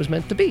the way it was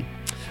meant to be.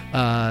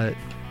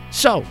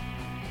 So,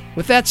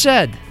 with that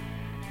said,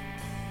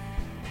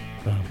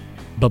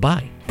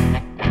 bye-bye.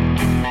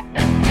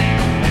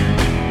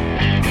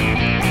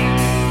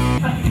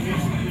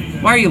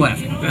 Why are you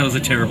laughing? That was a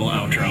terrible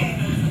outro.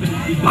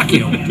 Fuck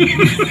you.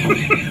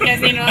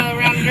 Casino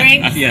around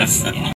drinks? Yes.